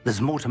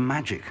 There's more to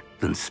magic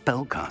than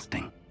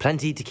spellcasting.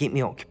 Plenty to keep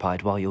me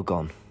occupied while you're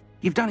gone.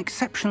 You've done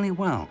exceptionally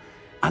well.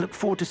 I look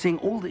forward to seeing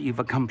all that you've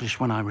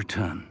accomplished when I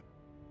return.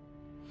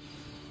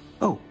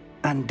 Oh,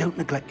 and don't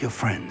neglect your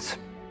friends.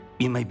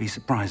 You may be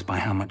surprised by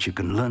how much you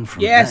can learn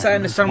from them. Yes, I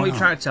understand what you're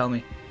trying to tell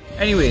me.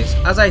 Anyways,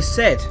 as I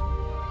said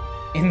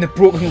in the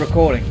broken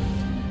recording,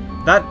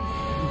 that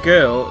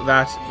girl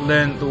that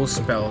learned those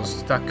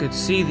spells, that could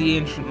see the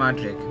ancient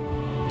magic,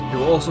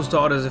 who also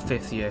started as a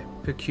 5th year,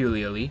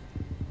 peculiarly,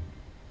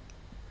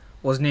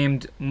 was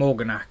named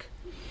Morganac.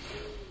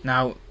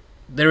 Now,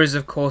 there is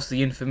of course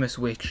the infamous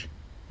witch,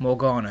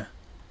 Morgana.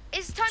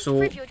 It's time to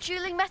prove your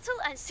dueling mettle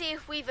and see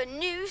if we've a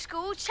new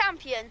school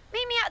champion.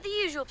 Meet me at the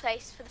usual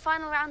place for the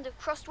final round of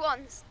crossed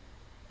wands.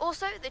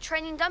 Also, the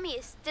training dummy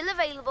is still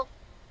available.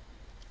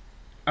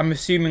 I'm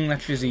assuming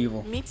that she's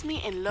evil. Meet me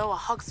in Lower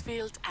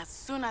Hogsfield as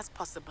soon as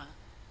possible.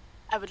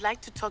 I would like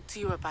to talk to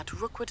you about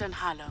Rookwood and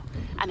Harlow,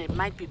 and it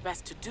might be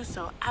best to do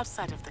so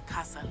outside of the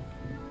castle.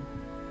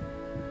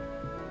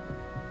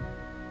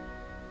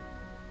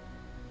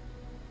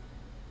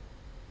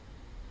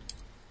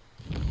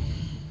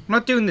 I'm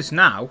not doing this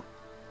now.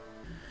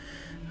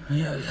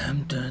 Yeah,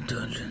 I'm done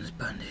dungeons,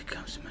 bandit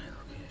camps, many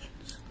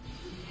locations.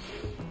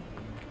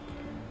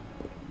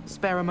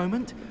 Spare a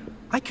moment?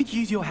 I could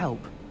use your help.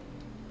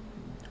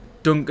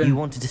 Duncan. You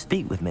wanted to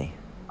speak with me?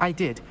 I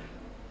did.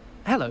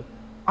 Hello,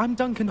 I'm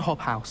Duncan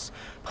Hobhouse.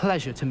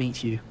 Pleasure to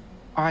meet you.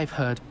 I've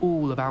heard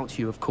all about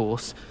you, of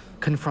course,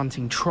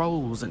 confronting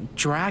trolls and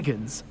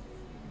dragons.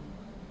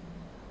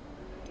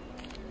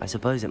 I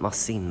suppose it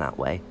must seem that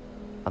way.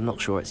 I'm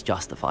not sure it's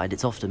justified.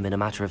 It's often been a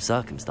matter of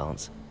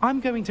circumstance. I'm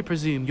going to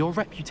presume your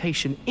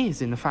reputation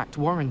is in fact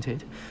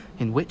warranted,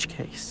 in which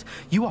case,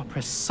 you are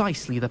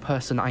precisely the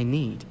person I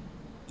need.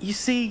 You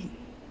see,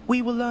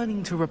 we were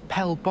learning to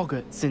repel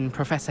boggarts in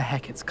Professor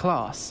Hecat's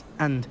class,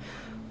 and,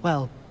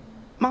 well,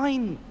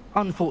 mine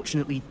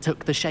unfortunately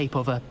took the shape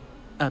of a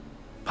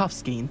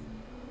puffskein.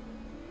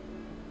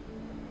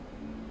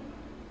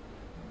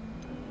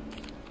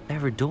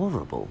 They're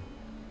adorable.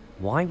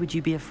 Why would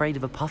you be afraid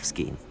of a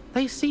puffskein?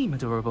 They seem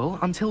adorable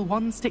until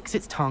one sticks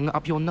its tongue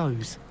up your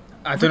nose.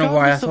 I don't know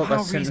why I thought that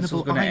how sentence was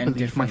reasonable going to I end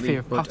believe my differently, fear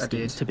of but I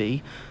did. puffskeins to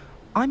be,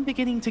 I'm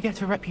beginning to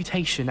get a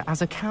reputation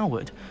as a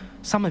coward.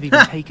 Some have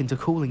even taken to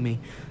calling me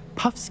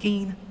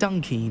Puffskein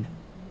Dunkeen.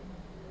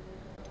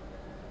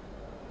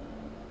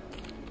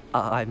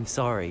 I'm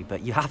sorry,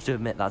 but you have to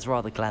admit that's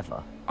rather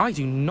clever. I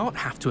do not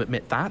have to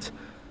admit that.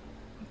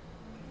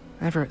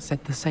 Everett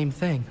said the same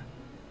thing.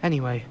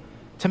 Anyway,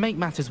 to make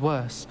matters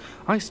worse,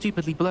 I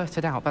stupidly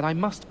blurted out that I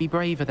must be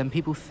braver than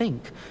people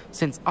think,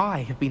 since I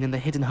have been in the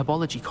hidden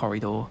herbology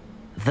corridor.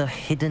 The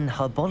hidden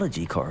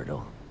herbology corridor?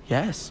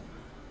 Yes.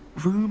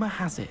 Rumour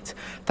has it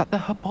that the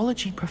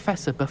herbology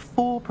professor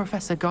before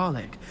Professor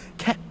Garlick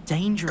kept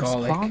dangerous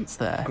plants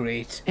there.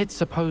 Great. It's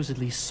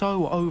supposedly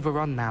so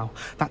overrun now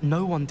that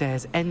no one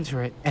dares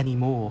enter it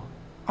anymore.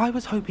 I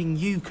was hoping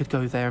you could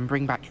go there and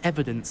bring back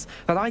evidence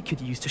that I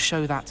could use to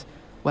show that,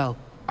 well,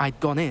 I'd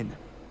gone in.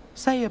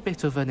 Say a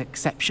bit of an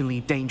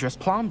exceptionally dangerous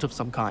plant of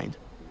some kind.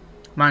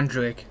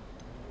 Mandrake.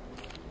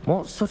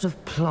 What sort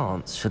of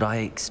plants should I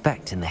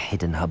expect in the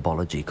hidden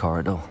herbology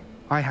corridor?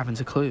 I haven't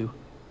a clue.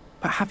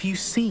 But have you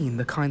seen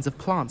the kinds of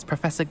plants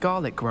Professor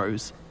Garlick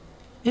grows?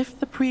 If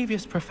the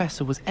previous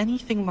professor was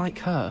anything like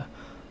her,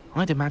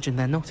 I'd imagine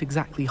they're not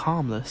exactly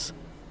harmless.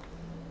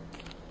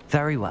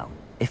 Very well.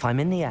 If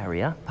I'm in the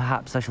area,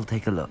 perhaps I shall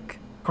take a look.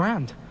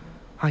 Grand.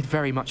 I'd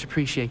very much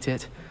appreciate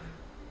it.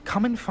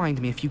 Come and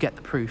find me if you get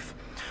the proof.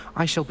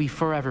 I shall be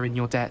forever in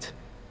your debt.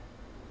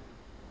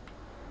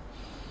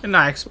 And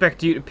I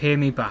expect you to pay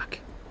me back.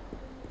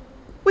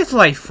 With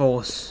life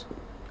force.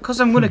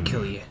 Because I'm going to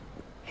kill you.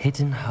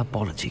 Hidden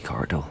herbology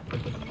corridor.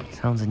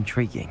 Sounds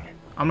intriguing.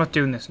 I'm not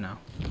doing this now.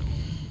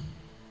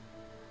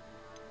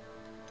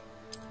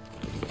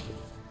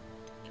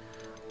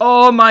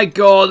 Oh my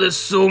god, there's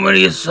so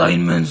many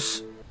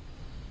assignments.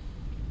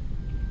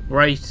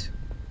 Right.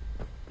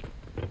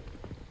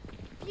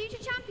 Future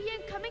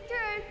champion coming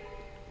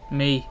through.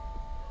 Me.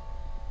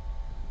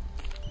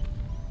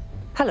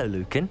 Hello,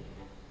 Lucan.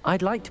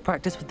 I'd like to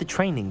practice with the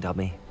training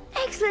dummy.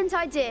 Excellent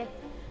idea.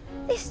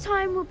 This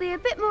time will be a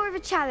bit more of a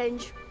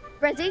challenge.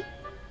 Ready?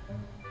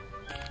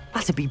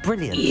 That'd be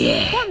brilliant.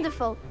 Yeah.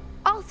 Wonderful.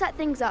 I'll set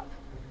things up.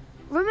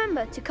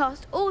 Remember to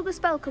cast all the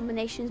spell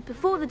combinations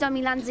before the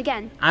dummy lands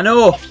again. I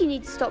know. If you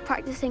need to stop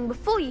practicing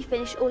before you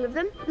finish all of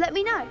them, let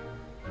me know.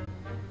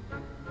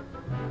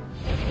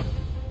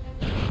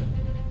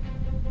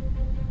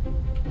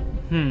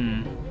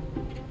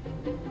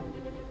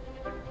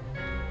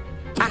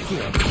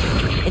 Accio.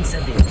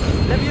 Incendio.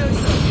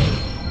 Levioso.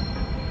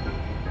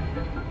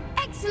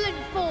 Excellent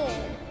fall.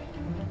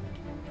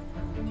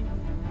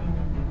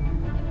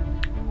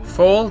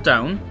 Fall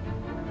down.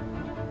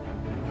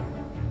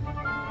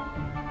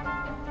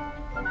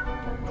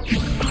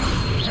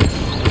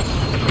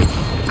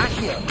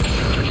 Accio.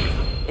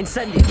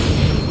 Incendio.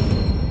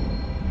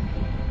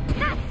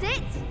 That's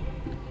it.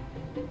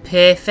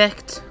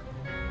 Perfect.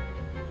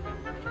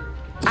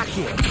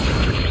 Accio.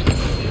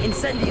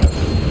 Incendio.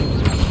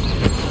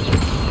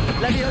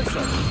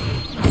 Levioso.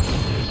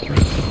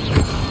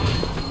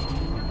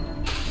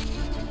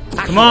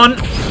 Come on.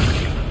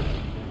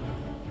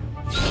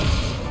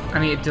 I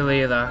need to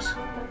delay that.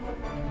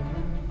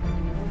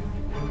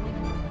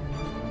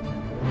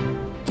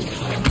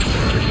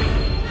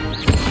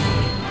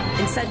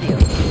 Incendio.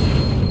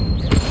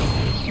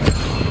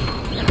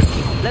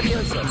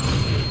 Levioso.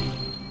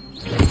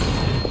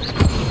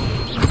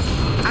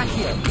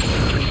 Accio.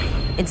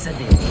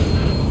 Incendio.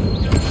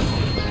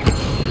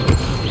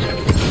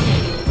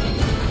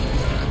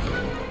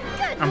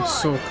 I'm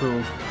so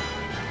cool.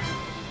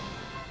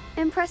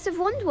 Impressive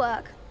wand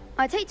work.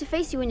 I'd hate to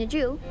face you in a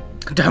duel.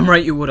 Damn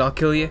right you would, I'll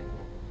kill you.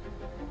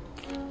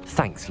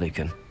 Thanks,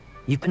 Lucan.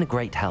 You've been a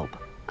great help.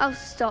 Oh,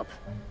 stop.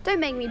 Don't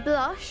make me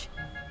blush.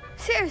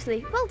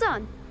 Seriously, well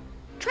done.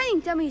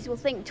 Training dummies will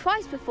think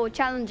twice before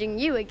challenging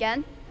you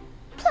again.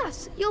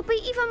 Plus, you'll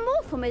be even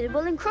more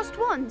formidable in crossed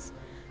wands.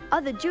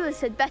 Other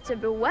duelists had better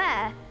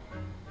beware.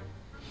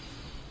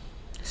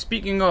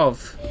 Speaking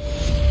of...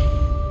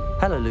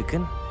 Hello,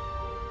 Lucan.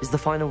 Is the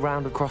final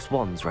round of crossed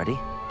wands ready?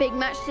 Big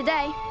match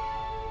today.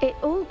 It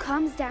all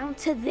comes down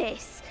to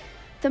this.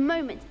 The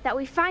moment that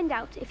we find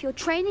out if your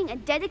training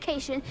and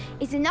dedication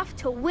is enough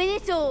to win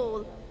it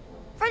all.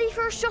 Ready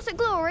for a shot at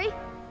glory?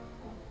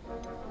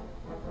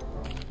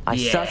 I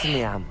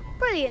certainly am.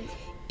 Brilliant.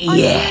 Are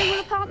you playing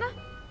with a partner?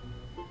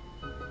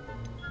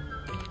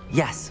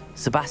 Yes,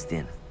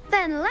 Sebastian.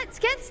 Then let's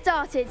get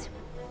started.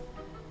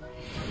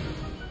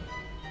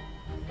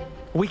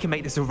 We can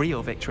make this a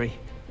real victory.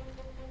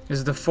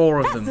 There's the four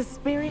of them. That's the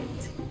spirit.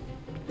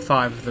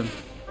 5 of them.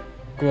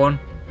 Go on.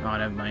 Oh,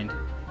 never mind.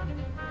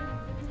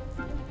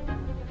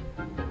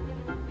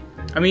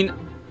 I mean,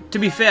 to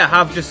be fair, I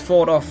have just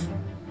fought off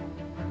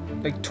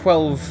like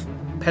 12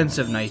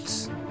 pensive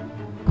knights.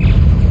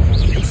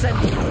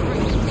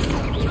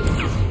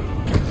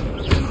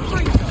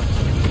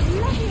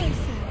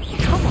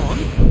 Come on.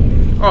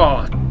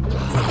 Oh.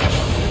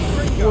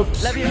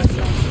 Whoops.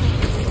 Leviosa.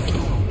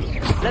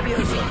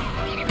 Leviosa.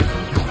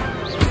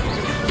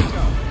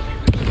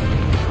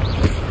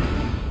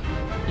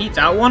 Eat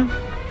that one.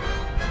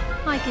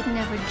 I could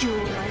never duel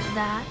like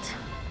that.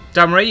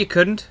 Damn right you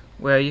couldn't.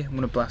 Where are you? I'm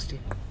gonna blast you.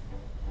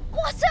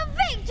 What a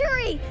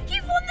victory!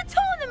 You've won the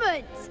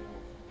tournament!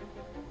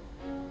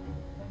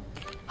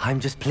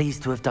 I'm just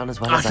pleased to have done as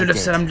well I as I should have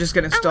did. said I'm just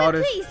getting started.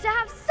 And we're pleased to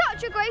have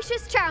such a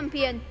gracious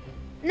champion.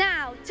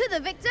 Now, to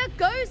the victor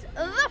goes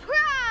the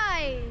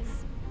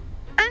prize!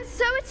 And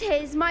so it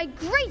is my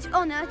great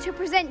honour to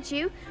present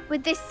you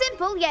with this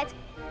simple yet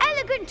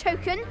elegant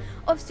token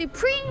of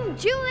supreme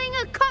dueling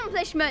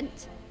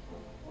accomplishment.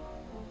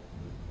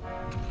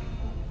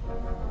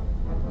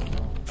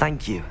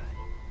 Thank you.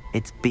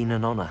 It's been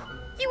an honour.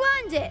 You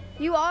earned it.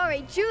 You are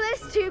a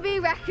duelist to be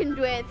reckoned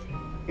with.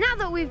 Now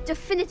that we've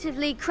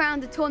definitively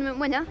crowned the tournament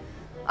winner,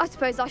 I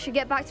suppose I should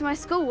get back to my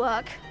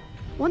schoolwork.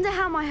 Wonder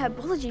how my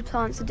herbology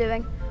plants are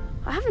doing.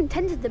 I haven't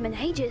tended them in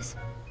ages.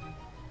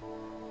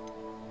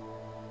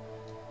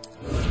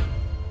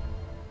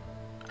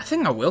 I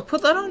think I will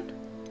put that on.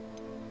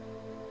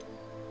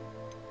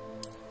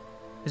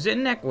 Is it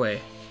neckwear?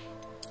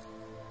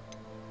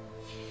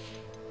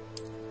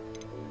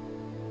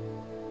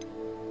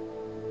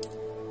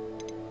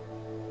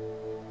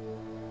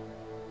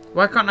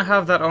 Why can't I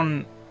have that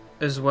on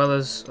as well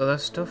as other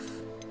stuff?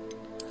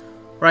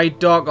 Right,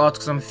 dark arts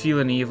because I'm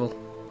feeling evil.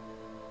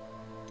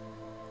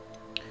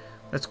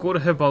 Let's go to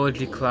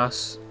herbology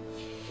class.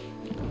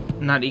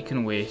 Natty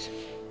can wait.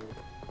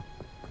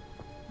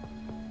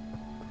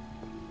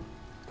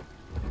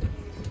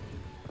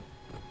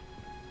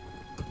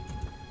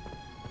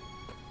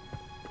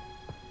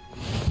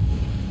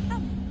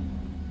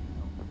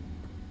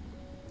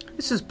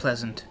 This is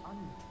pleasant.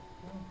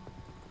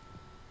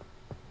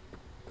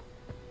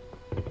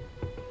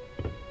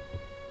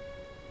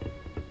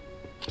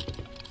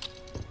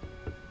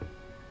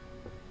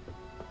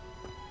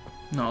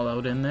 Not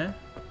allowed in there.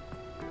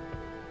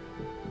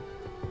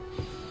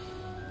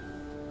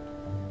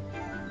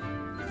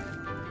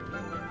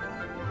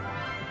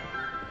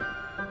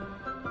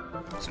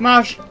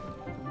 Smash!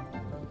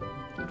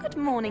 Good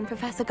morning,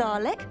 Professor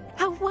Garlick.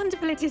 How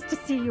wonderful it is to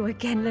see you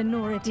again,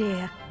 Lenora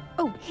dear.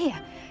 Oh, here.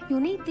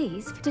 You'll need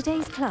these for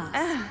today's class.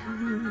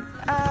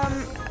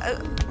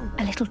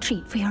 A little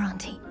treat for your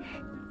auntie.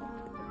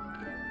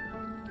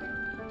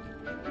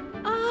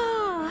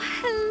 Ah,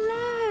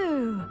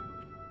 hello.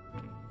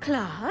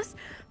 Class,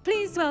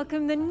 please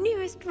welcome the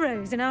newest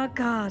rose in our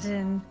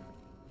garden.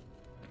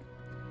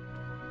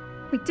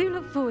 We do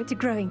look forward to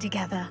growing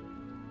together.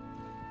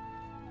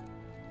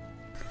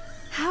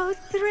 How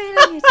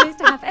thrilling it is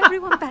to have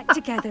everyone back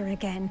together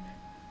again.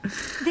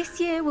 This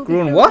year will be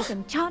filled with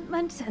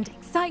enchantment and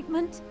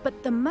excitement,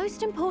 but the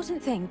most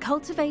important thing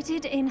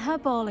cultivated in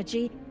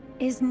herbology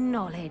is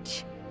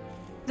knowledge.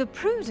 The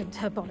prudent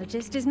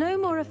herbologist is no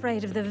more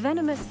afraid of the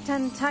venomous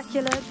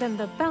tentacular than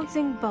the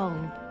bouncing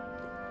bulb.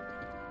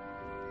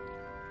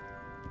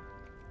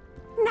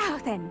 Now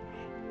then,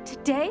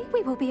 today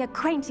we will be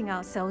acquainting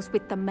ourselves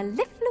with the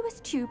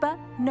mellifluous tuber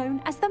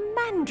known as the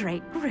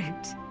mandrake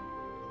root.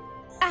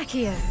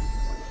 Accio.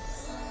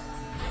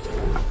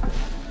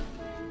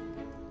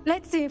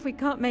 Let's see if we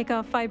can't make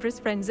our fibrous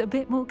friends a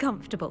bit more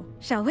comfortable,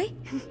 shall we?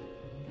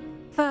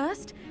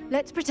 First,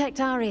 let's protect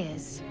our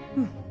ears.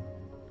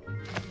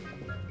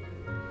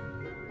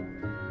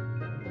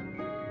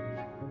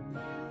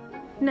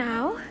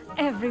 Now,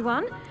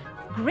 everyone,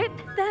 grip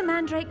their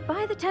mandrake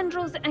by the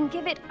tendrils and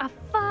give it a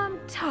firm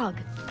tug.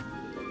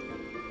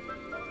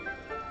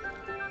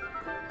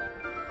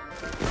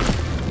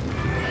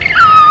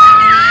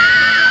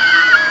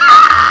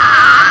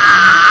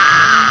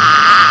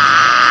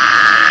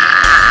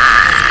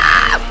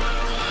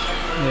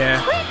 Yeah.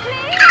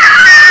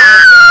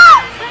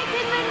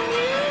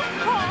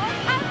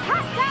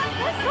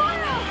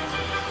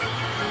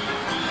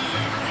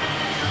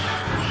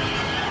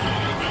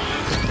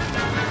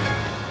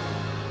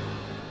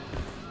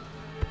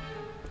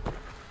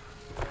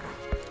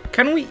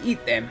 Can we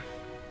eat them?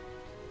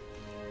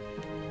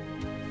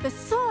 The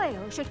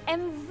soil should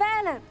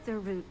envelop the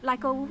root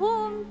like a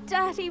warm,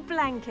 dirty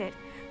blanket,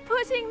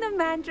 putting the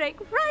mandrake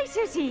right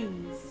at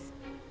ease.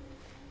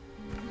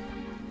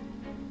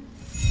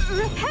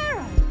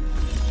 Reparo!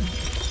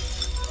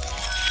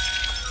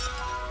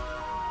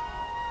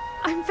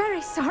 I'm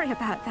very sorry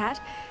about that.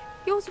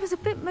 Yours was a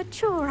bit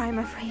mature, I'm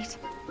afraid.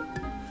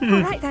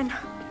 All right then,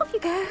 off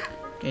you go.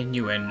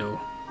 Innuendo.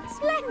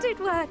 Splendid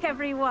work,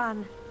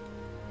 everyone.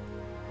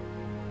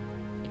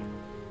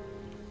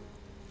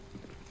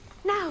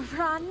 Now,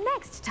 for our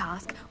next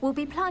task, we'll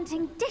be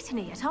planting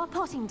dittany at our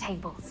potting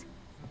tables.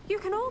 You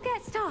can all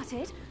get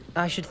started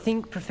I should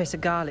think Professor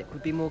Garlick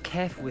would be more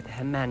careful with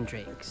her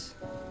mandrakes.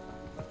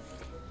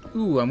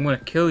 Ooh, I'm gonna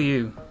kill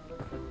you.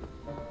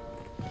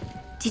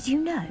 Did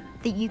you know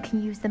that you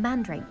can use the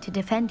mandrake to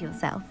defend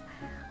yourself?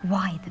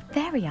 Why, the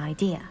very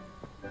idea.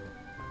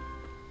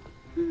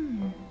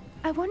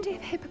 I wonder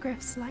if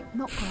hippogriffs like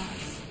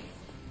knotgrass.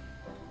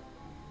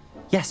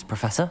 Yes,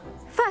 Professor.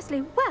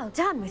 Firstly, well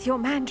done with your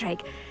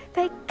mandrake.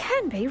 They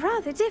can be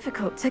rather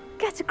difficult to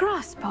get a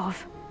grasp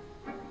of.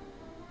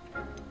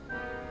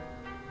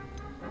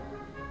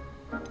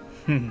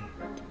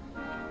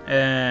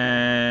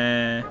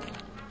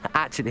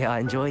 Actually, I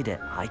enjoyed it.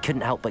 I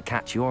couldn't help but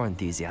catch your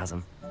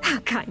enthusiasm. How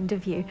kind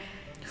of you.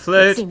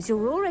 Flirt. It seems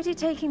you're already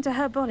taking to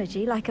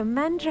herbology like a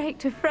mandrake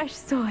to fresh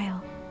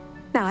soil.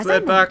 Now, as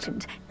Flirt I back.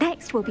 mentioned,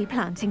 next we'll be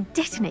planting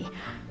dittany.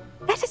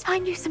 Let us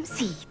find you some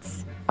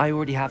seeds. I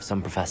already have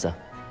some, Professor.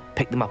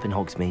 Picked them up in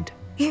Hogsmeade.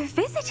 You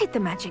visited the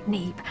Magic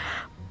Neep.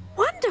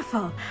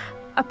 Wonderful!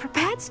 A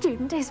prepared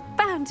student is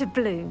bound to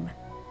bloom.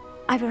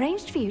 I've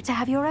arranged for you to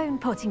have your own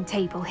potting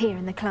table here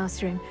in the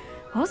classroom.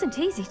 Wasn't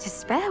easy to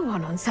spare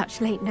one on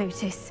such late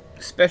notice.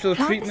 Special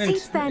Plant treatment the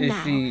seeds there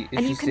now,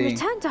 and you can saying.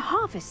 return to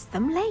harvest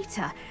them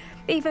later.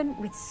 Even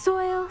with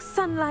soil,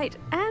 sunlight,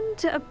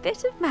 and a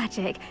bit of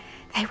magic,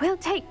 they will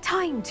take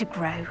time to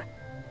grow.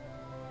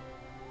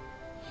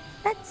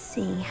 Let's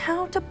see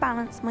how to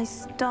balance my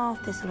star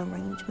thistle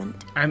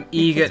arrangement. I'm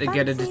eager to Mrs.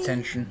 get a Fancy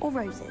detention. Or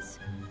roses.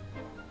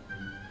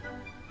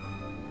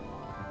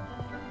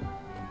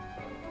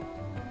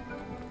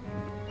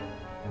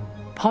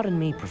 Pardon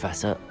me,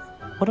 Professor.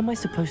 What am I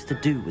supposed to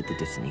do with the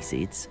dittany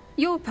seeds?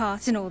 Your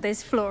part in all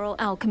this floral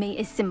alchemy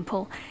is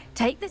simple.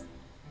 Take this...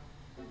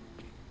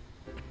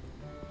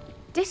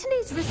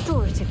 Dittany's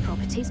restorative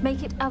properties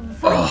make it a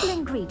vital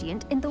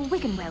ingredient in the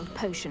Wiggenweld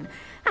potion,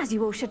 as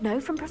you all should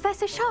know from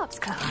Professor Sharp's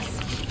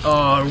class.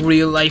 Oh,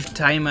 real life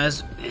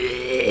timers.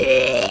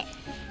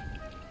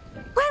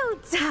 Well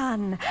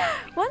done!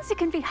 Once it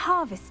can be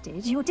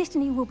harvested, your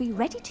dittany will be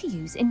ready to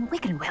use in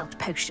Wiggenweld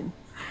potion.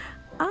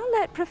 I'll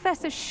let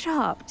Professor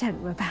Sharp tell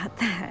you about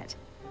that.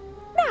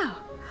 Now,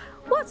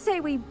 what say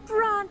we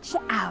branch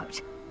out?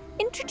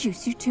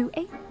 Introduce you to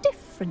a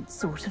different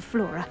sort of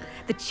flora.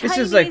 The Chinese This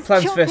is like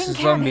Plants chopping vs.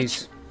 cabbage.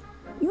 Zombies.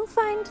 You'll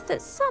find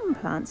that some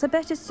plants are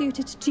better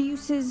suited to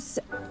uses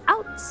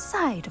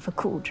outside of a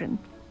cauldron.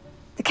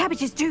 The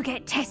cabbages do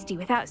get testy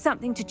without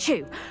something to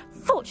chew.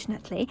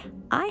 Fortunately,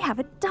 I have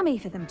a dummy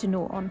for them to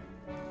gnaw on.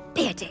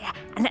 Be a dear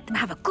and let them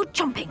have a good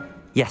chomping.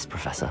 Yes,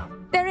 Professor.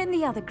 They're in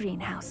the other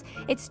greenhouse.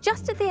 It's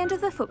just at the end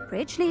of the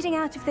footbridge leading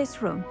out of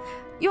this room.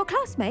 Your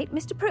classmate,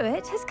 Mr.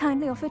 Pruitt, has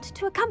kindly offered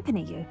to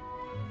accompany you.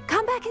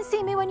 Come back and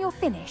see me when you're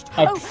finished.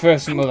 I prefer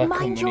some and other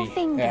mind your company.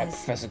 fingers. Yeah,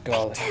 Professor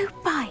Garlick. They do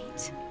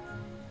bite.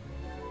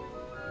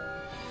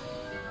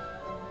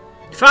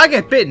 If I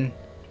get bitten,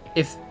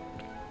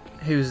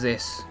 who's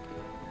this?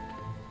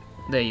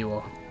 There you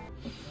are.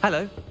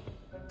 Hello.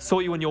 Saw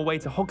you on your way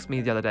to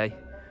Hogsmeade the other day.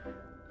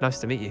 Nice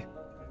to meet you.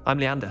 I'm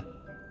Leander.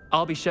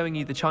 I'll be showing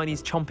you the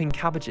Chinese chomping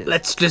cabbages.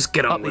 Let's just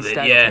get on Up with these it,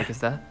 stairs yeah. take us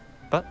there.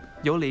 But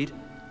your lead.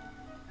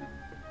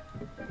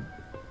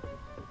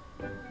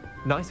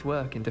 Nice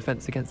work in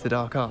Defense Against the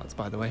Dark Arts,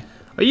 by the way.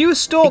 Are you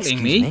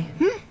stalking me?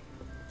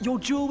 Your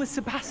duel with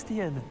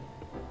Sebastian.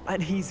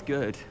 And he's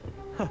good.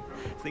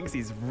 Thinks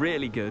he's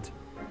really good.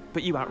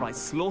 But you outright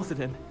slaughtered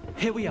him.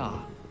 Here we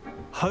are.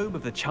 Home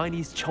of the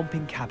Chinese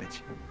chomping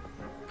cabbage.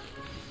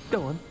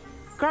 Go on.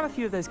 Grab a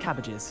few of those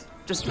cabbages.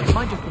 Just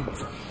mind your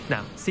fingers.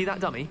 Now, see that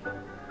dummy?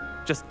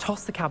 Just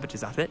toss the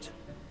cabbages at it,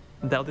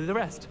 and they'll do the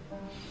rest.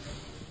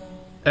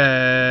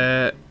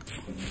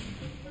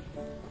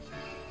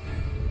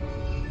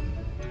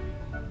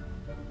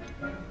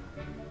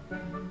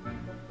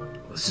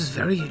 This is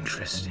very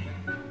interesting.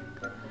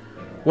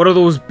 What are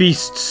those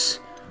beasts?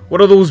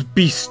 What are those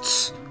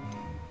beasts?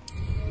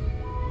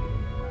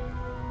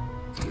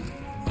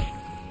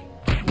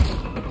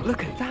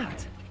 Look at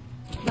that.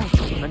 They'll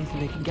chop on anything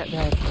they can get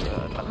their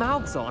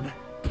mouths on.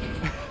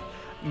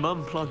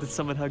 Mum planted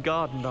some in her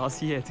garden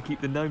last year to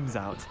keep the gnomes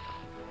out.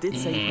 Did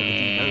save her the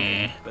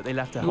de-gnoming, but they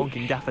left her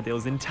honking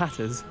daffodils in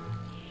tatters.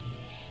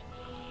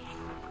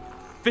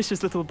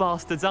 Vicious little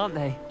bastards, aren't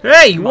they?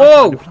 Hey, My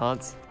whoa! kind of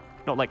plants.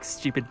 Not like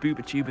stupid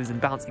booba tubers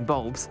and bouncing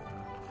bulbs.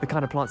 The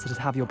kind of plants that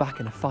just have your back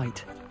in a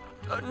fight.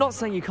 Not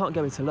saying you can't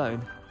go it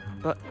alone,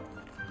 but,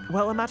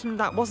 well, imagine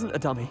that wasn't a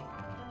dummy.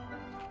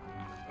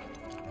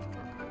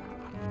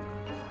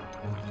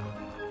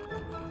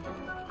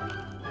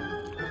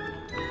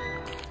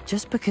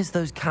 Just because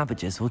those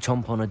cabbages will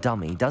chomp on a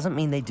dummy doesn't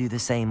mean they do the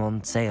same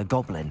on, say, a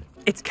goblin.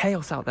 It's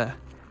chaos out there.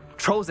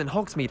 Trolls in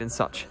Hogsmeade and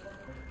such.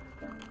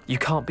 You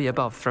can't be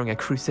above throwing a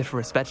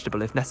cruciferous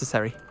vegetable if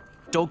necessary.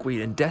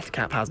 Dogweed and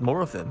deathcap has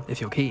more of them,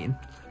 if you're keen.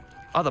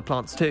 Other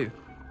plants too.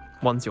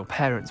 Ones your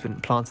parents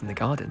wouldn't plant in the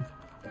garden.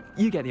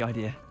 You get the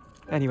idea.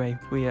 Anyway,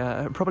 we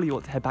probably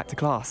ought to head back to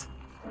class.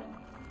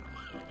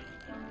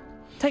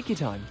 Take your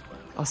time.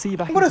 I'll see you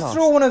back in I'm class. gonna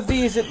throw one of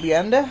these at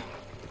Leander.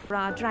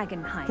 Our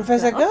dragon hive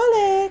Professor girls.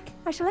 Garlick!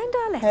 I shall end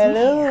our lesson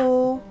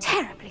Hello. here.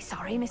 Terribly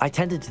sorry, Mr. I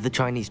tended to the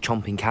Chinese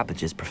chomping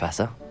cabbages,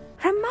 Professor.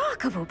 Remarkable.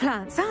 remarkable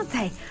plants, aren't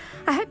they?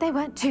 I hope they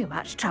weren't too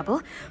much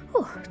trouble.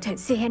 Oh, don't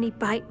see any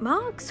bite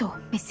marks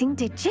or missing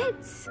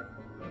digits.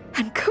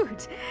 And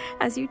good,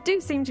 as you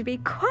do seem to be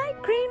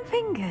quite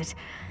green-fingered.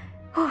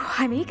 Oh,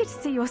 I'm eager to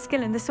see your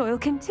skill in the soil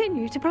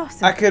continue to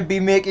blossom. I could be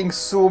making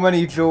so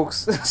many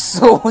jokes,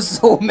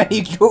 so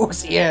many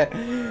jokes here,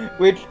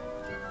 which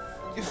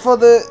for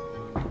the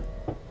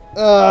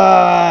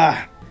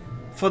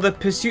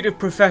pursuit of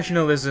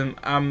professionalism,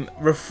 I'm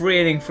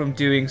refraining from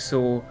doing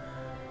so.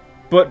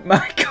 But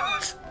my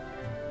God,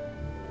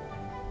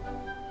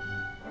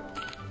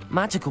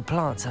 magical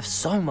plants have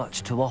so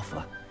much to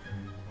offer.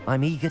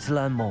 I'm eager to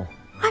learn more.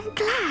 I'm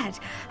glad.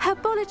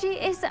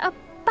 Herbology is a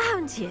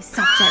bounteous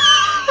subject.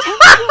 Tend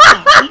to your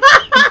garden,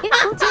 and it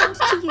will tend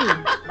to you.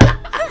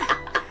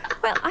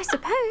 Well, I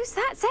suppose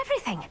that's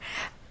everything.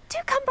 Do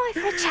come by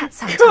for a chat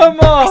sometime. Come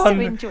on! I so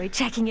enjoy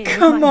checking in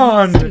with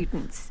my new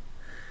students.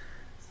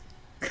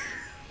 Those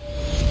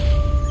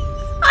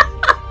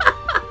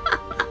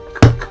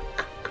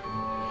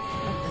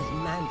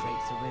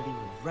mandrakes are really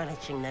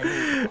relishing their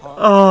new pot.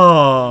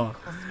 oh,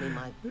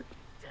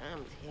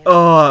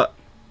 oh,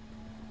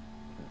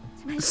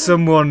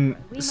 someone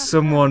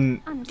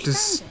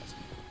just.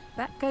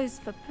 That goes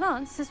for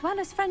plants as well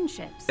as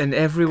friendships. And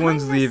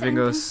everyone's Kindness leaving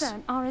and us.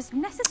 concern are as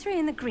necessary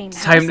in the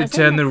greenhouse Time to as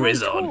turn in the the Riz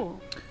Great on.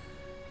 Hall.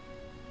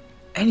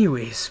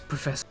 Anyways,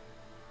 Professor.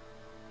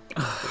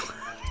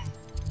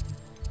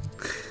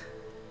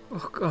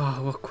 Oh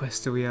God, what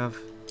quest do we have?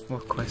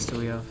 What quest do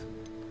we have?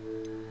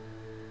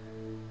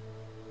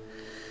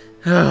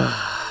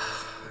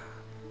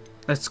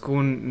 Let's go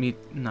and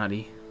meet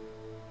Natty.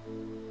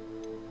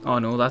 Oh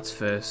no, that's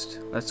first.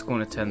 Let's go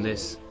and attend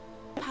this.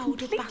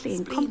 Completely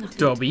incompetent,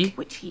 Dobby.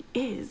 which he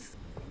is.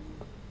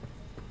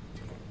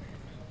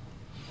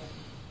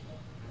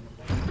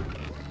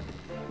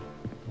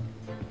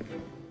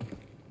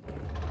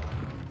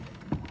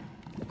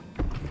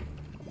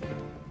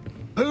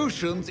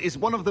 Potions is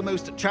one of the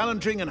most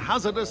challenging and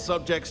hazardous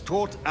subjects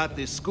taught at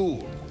this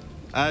school.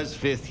 As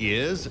fifth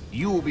years,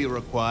 you will be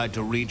required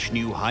to reach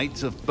new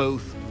heights of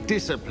both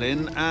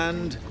discipline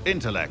and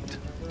intellect.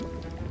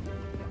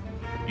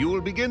 You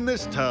will begin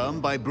this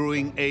term by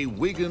brewing a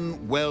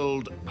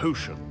Wigan-Weld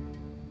potion.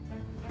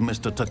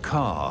 Mr.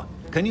 Takar,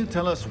 can you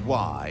tell us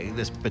why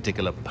this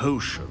particular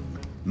potion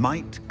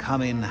might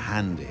come in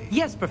handy?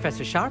 Yes,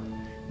 Professor Sharp.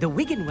 The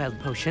Wigan-Weld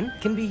potion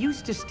can be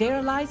used to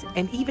sterilize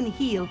and even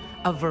heal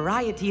a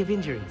variety of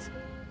injuries.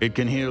 It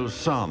can heal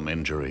some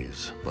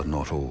injuries, but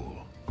not all.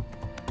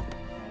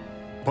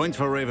 Points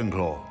for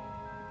Ravenclaw.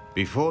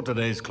 Before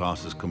today's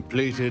class is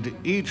completed,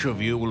 each of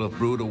you will have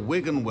brewed a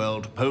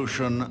Wigan-Weld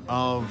potion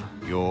of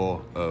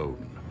your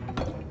own.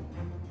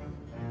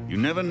 You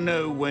never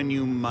know when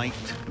you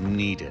might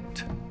need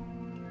it.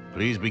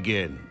 Please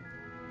begin.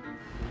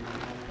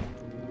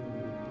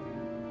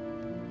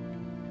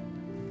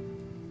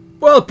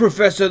 Well,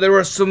 Professor, there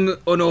are some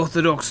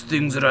unorthodox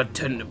things that I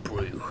tend to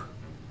brew.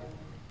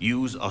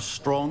 Use a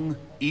strong,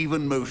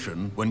 even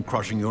motion when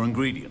crushing your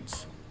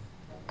ingredients.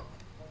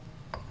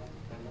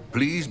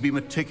 Please be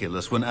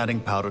meticulous when adding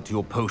powder to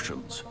your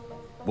potions.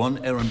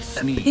 One errant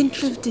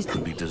sneeze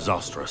could be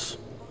disastrous.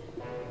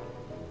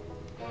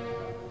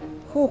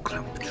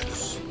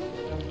 Horcrumpus.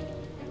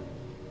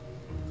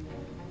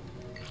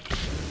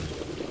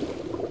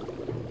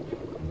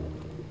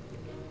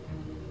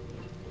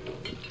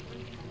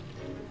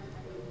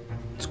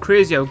 It's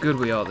crazy how good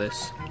we are at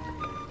this.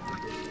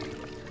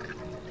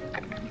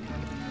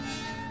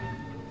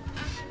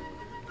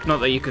 Not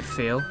that you could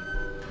fail.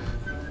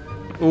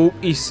 Oh,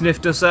 he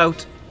sniffed us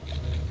out.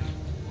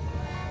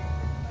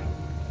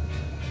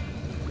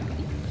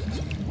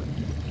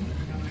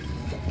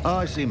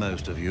 I see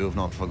most of you have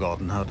not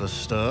forgotten how to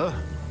stir.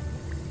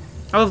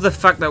 I love the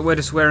fact that we're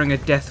just wearing a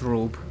death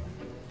robe.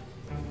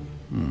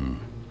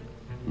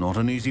 Not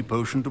an easy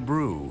potion to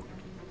brew.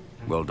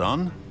 Well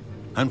done.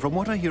 And from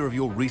what I hear of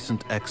your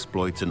recent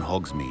exploits in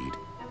Hogsmeade,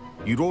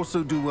 you'd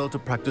also do well to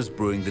practice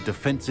brewing the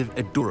defensive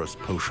Edurus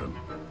potion.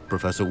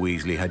 Professor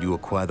Weasley had you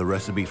acquire the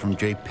recipe from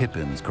J.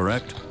 Pippins,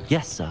 correct?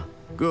 Yes, sir.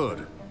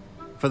 Good.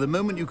 For the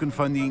moment, you can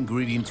find the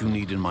ingredients you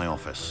need in my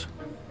office.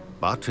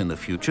 But in the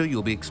future,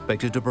 you'll be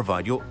expected to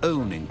provide your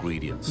own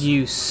ingredients.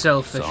 You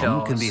selfish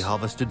Some can arse. be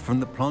harvested from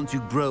the plants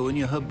you grow in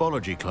your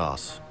herbology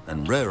class,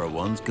 and rarer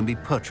ones can be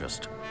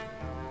purchased.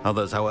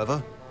 Others,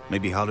 however, may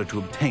be harder to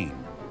obtain,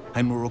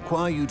 and will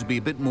require you to be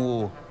a bit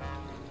more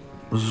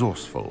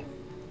resourceful.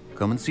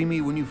 Come and see me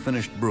when you've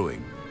finished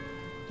brewing,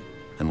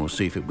 and we'll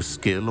see if it was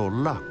skill or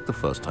luck the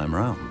first time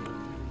round.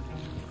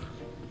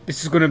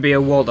 This is going to be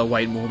a Walter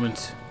White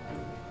moment.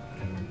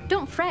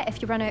 Don't fret if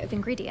you run out of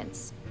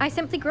ingredients. I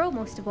simply grow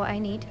most of what I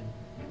need.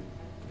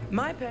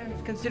 My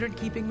parents considered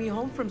keeping me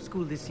home from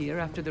school this year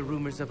after the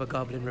rumors of a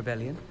goblin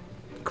rebellion.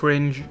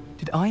 Cringe.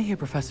 Did I hear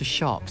Professor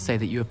Sharp say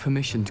that you have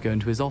permission to go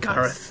into his office?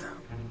 Gareth.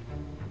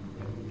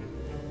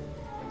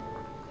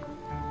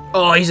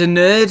 Oh, he's a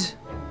nerd?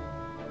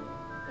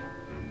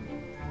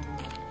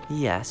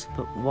 Yes,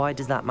 but why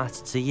does that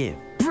matter to you?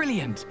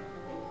 Brilliant!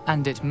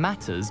 And it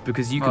matters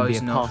because you can be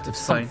a part of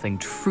something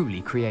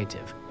truly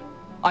creative.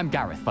 I'm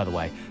Gareth, by the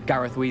way.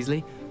 Gareth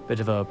Weasley. Bit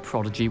of a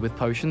prodigy with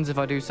potions, if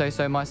I do say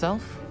so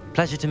myself.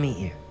 Pleasure to meet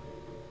you.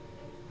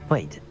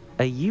 Wait,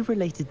 are you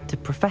related to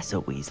Professor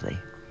Weasley?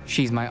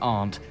 She's my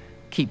aunt.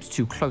 Keeps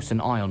too close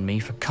an eye on me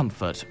for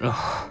comfort.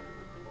 Ugh.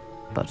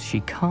 But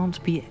she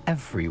can't be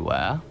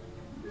everywhere.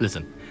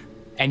 Listen,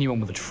 anyone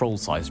with a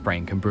troll-sized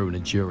brain can brew an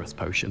Edurus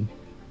potion.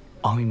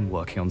 I'm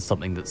working on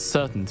something that's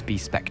certain to be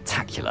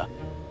spectacular.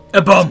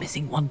 A bomb! It's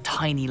missing one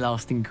tiny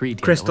last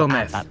ingredient Crystal that will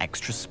add meth. that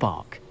extra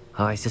spark.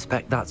 I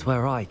suspect that's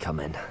where I come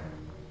in.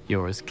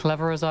 You're as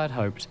clever as I'd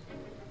hoped.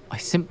 I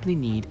simply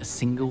need a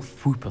single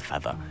Fwooper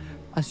feather.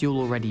 As you'll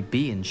already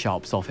be in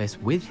Sharp's office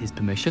with his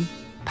permission,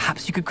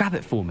 perhaps you could grab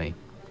it for me.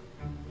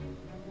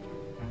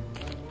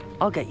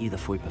 I'll get you the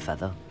Fwooper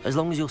feather, as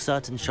long as you're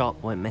certain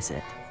Sharp won't miss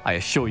it. I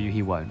assure you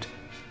he won't.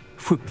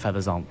 Fwooper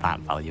feathers aren't that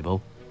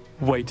valuable.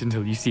 Wait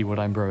until you see what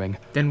I'm brewing.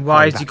 Then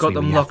why has he got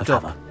them locked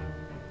up?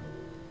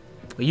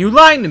 Are you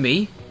lying to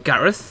me,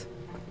 Gareth?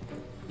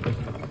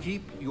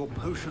 Keep your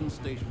potion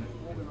station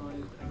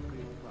organized.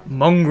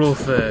 Mongrel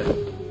fur.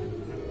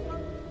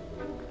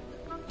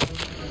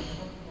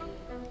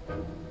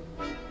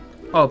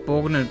 Oh,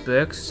 Borgin and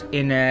Burke's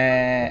in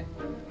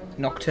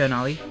Nocturne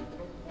Alley.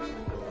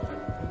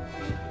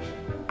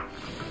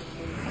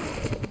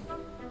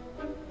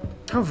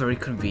 How very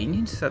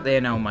convenient that they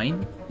are now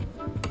mine.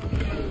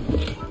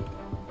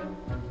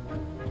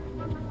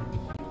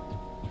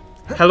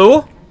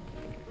 Hello?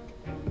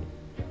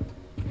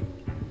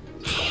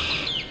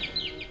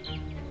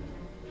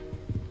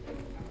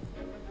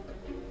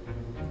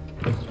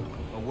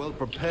 A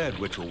well-prepared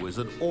ritual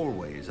wizard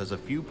always has a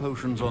few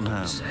potions on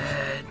hand.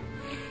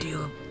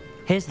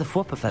 Here's the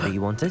Fwooper feather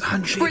you wanted.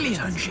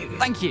 Brilliant!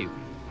 Thank you.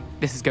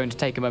 This is going to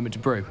take a moment to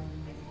brew.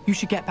 You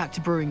should get back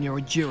to brewing your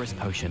Edurus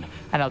potion,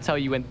 and I'll tell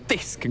you when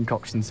this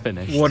concoction's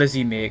finished. What is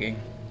he making?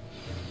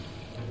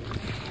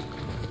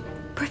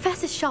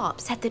 Professor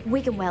Sharp said that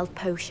Wiggenweld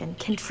potion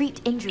can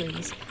treat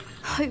injuries.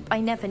 Hope I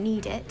never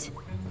need it.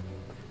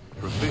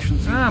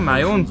 Proficiency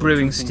my own potions are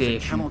brewing two things that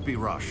station. cannot be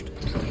rushed.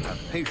 Have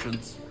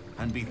patience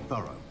and be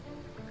thorough.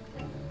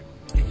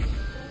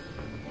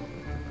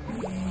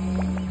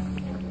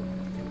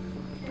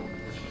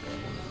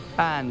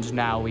 And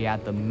now we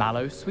add the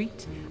mallow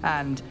sweet,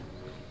 and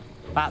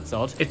that's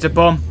odd. It's a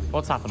bomb.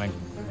 What's happening?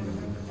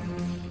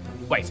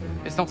 Wait,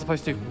 it's not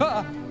supposed to.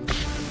 Ah!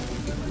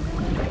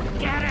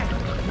 Get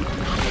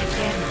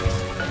it!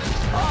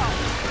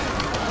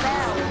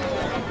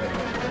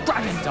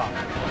 Dragon Dog!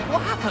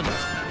 What happened?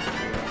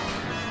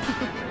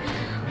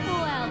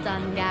 Well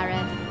done,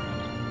 Gareth.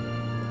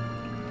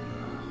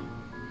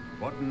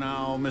 What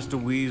now, Mr.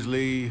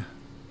 Weasley?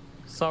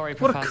 Sorry,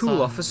 What Professor. a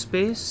cool office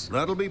space.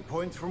 That'll be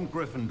points from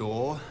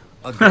Gryffindor.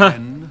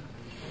 Again,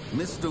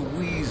 Mr.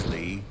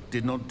 Weasley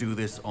did not do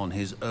this on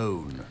his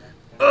own.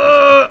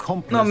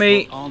 Not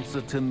me. Will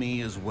answer to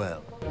me as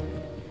well.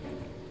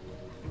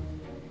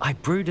 I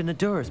brewed an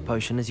Edurus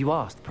potion as you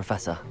asked,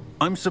 Professor.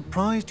 I'm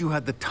surprised you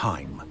had the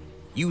time.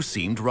 You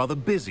seemed rather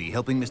busy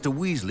helping Mr.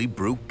 Weasley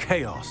brew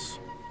chaos.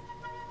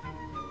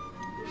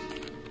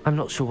 I'm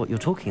not sure what you're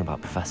talking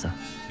about, Professor.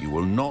 You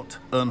will not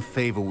earn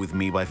favor with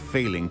me by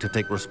failing to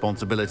take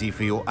responsibility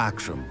for your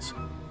actions.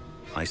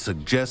 I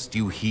suggest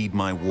you heed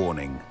my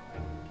warning.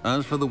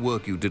 As for the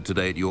work you did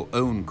today at your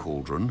own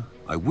cauldron,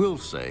 I will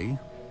say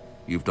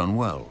you've done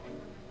well.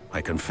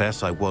 I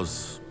confess I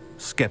was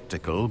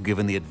skeptical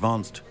given the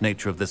advanced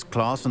nature of this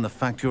class and the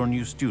fact you're a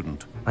new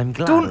student. I'm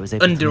glad I was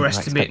able to meet your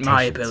underestimate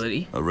my expectations.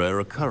 ability. A rare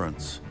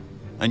occurrence.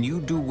 And you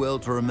do well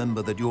to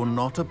remember that you're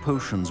not a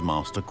potions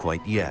master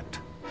quite yet.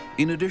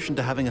 In addition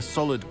to having a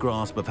solid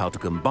grasp of how to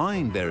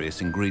combine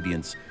various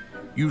ingredients,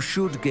 you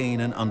should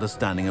gain an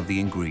understanding of the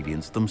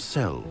ingredients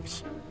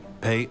themselves.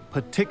 Pay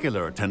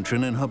particular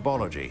attention in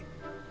herbology.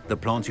 The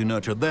plants you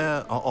nurture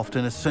there are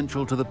often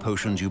essential to the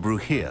potions you brew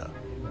here.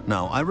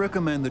 Now, I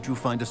recommend that you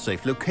find a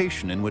safe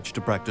location in which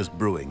to practice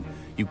brewing.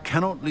 You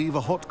cannot leave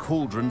a hot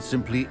cauldron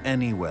simply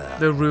anywhere.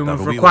 The room of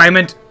That'll be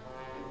requirement.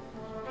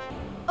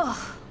 Ugh,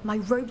 my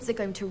robes are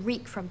going to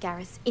reek from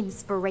Gareth's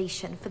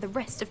inspiration for the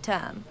rest of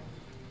term.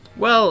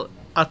 Well,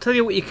 I'll tell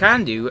you what you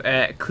can do.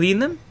 Clean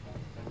them.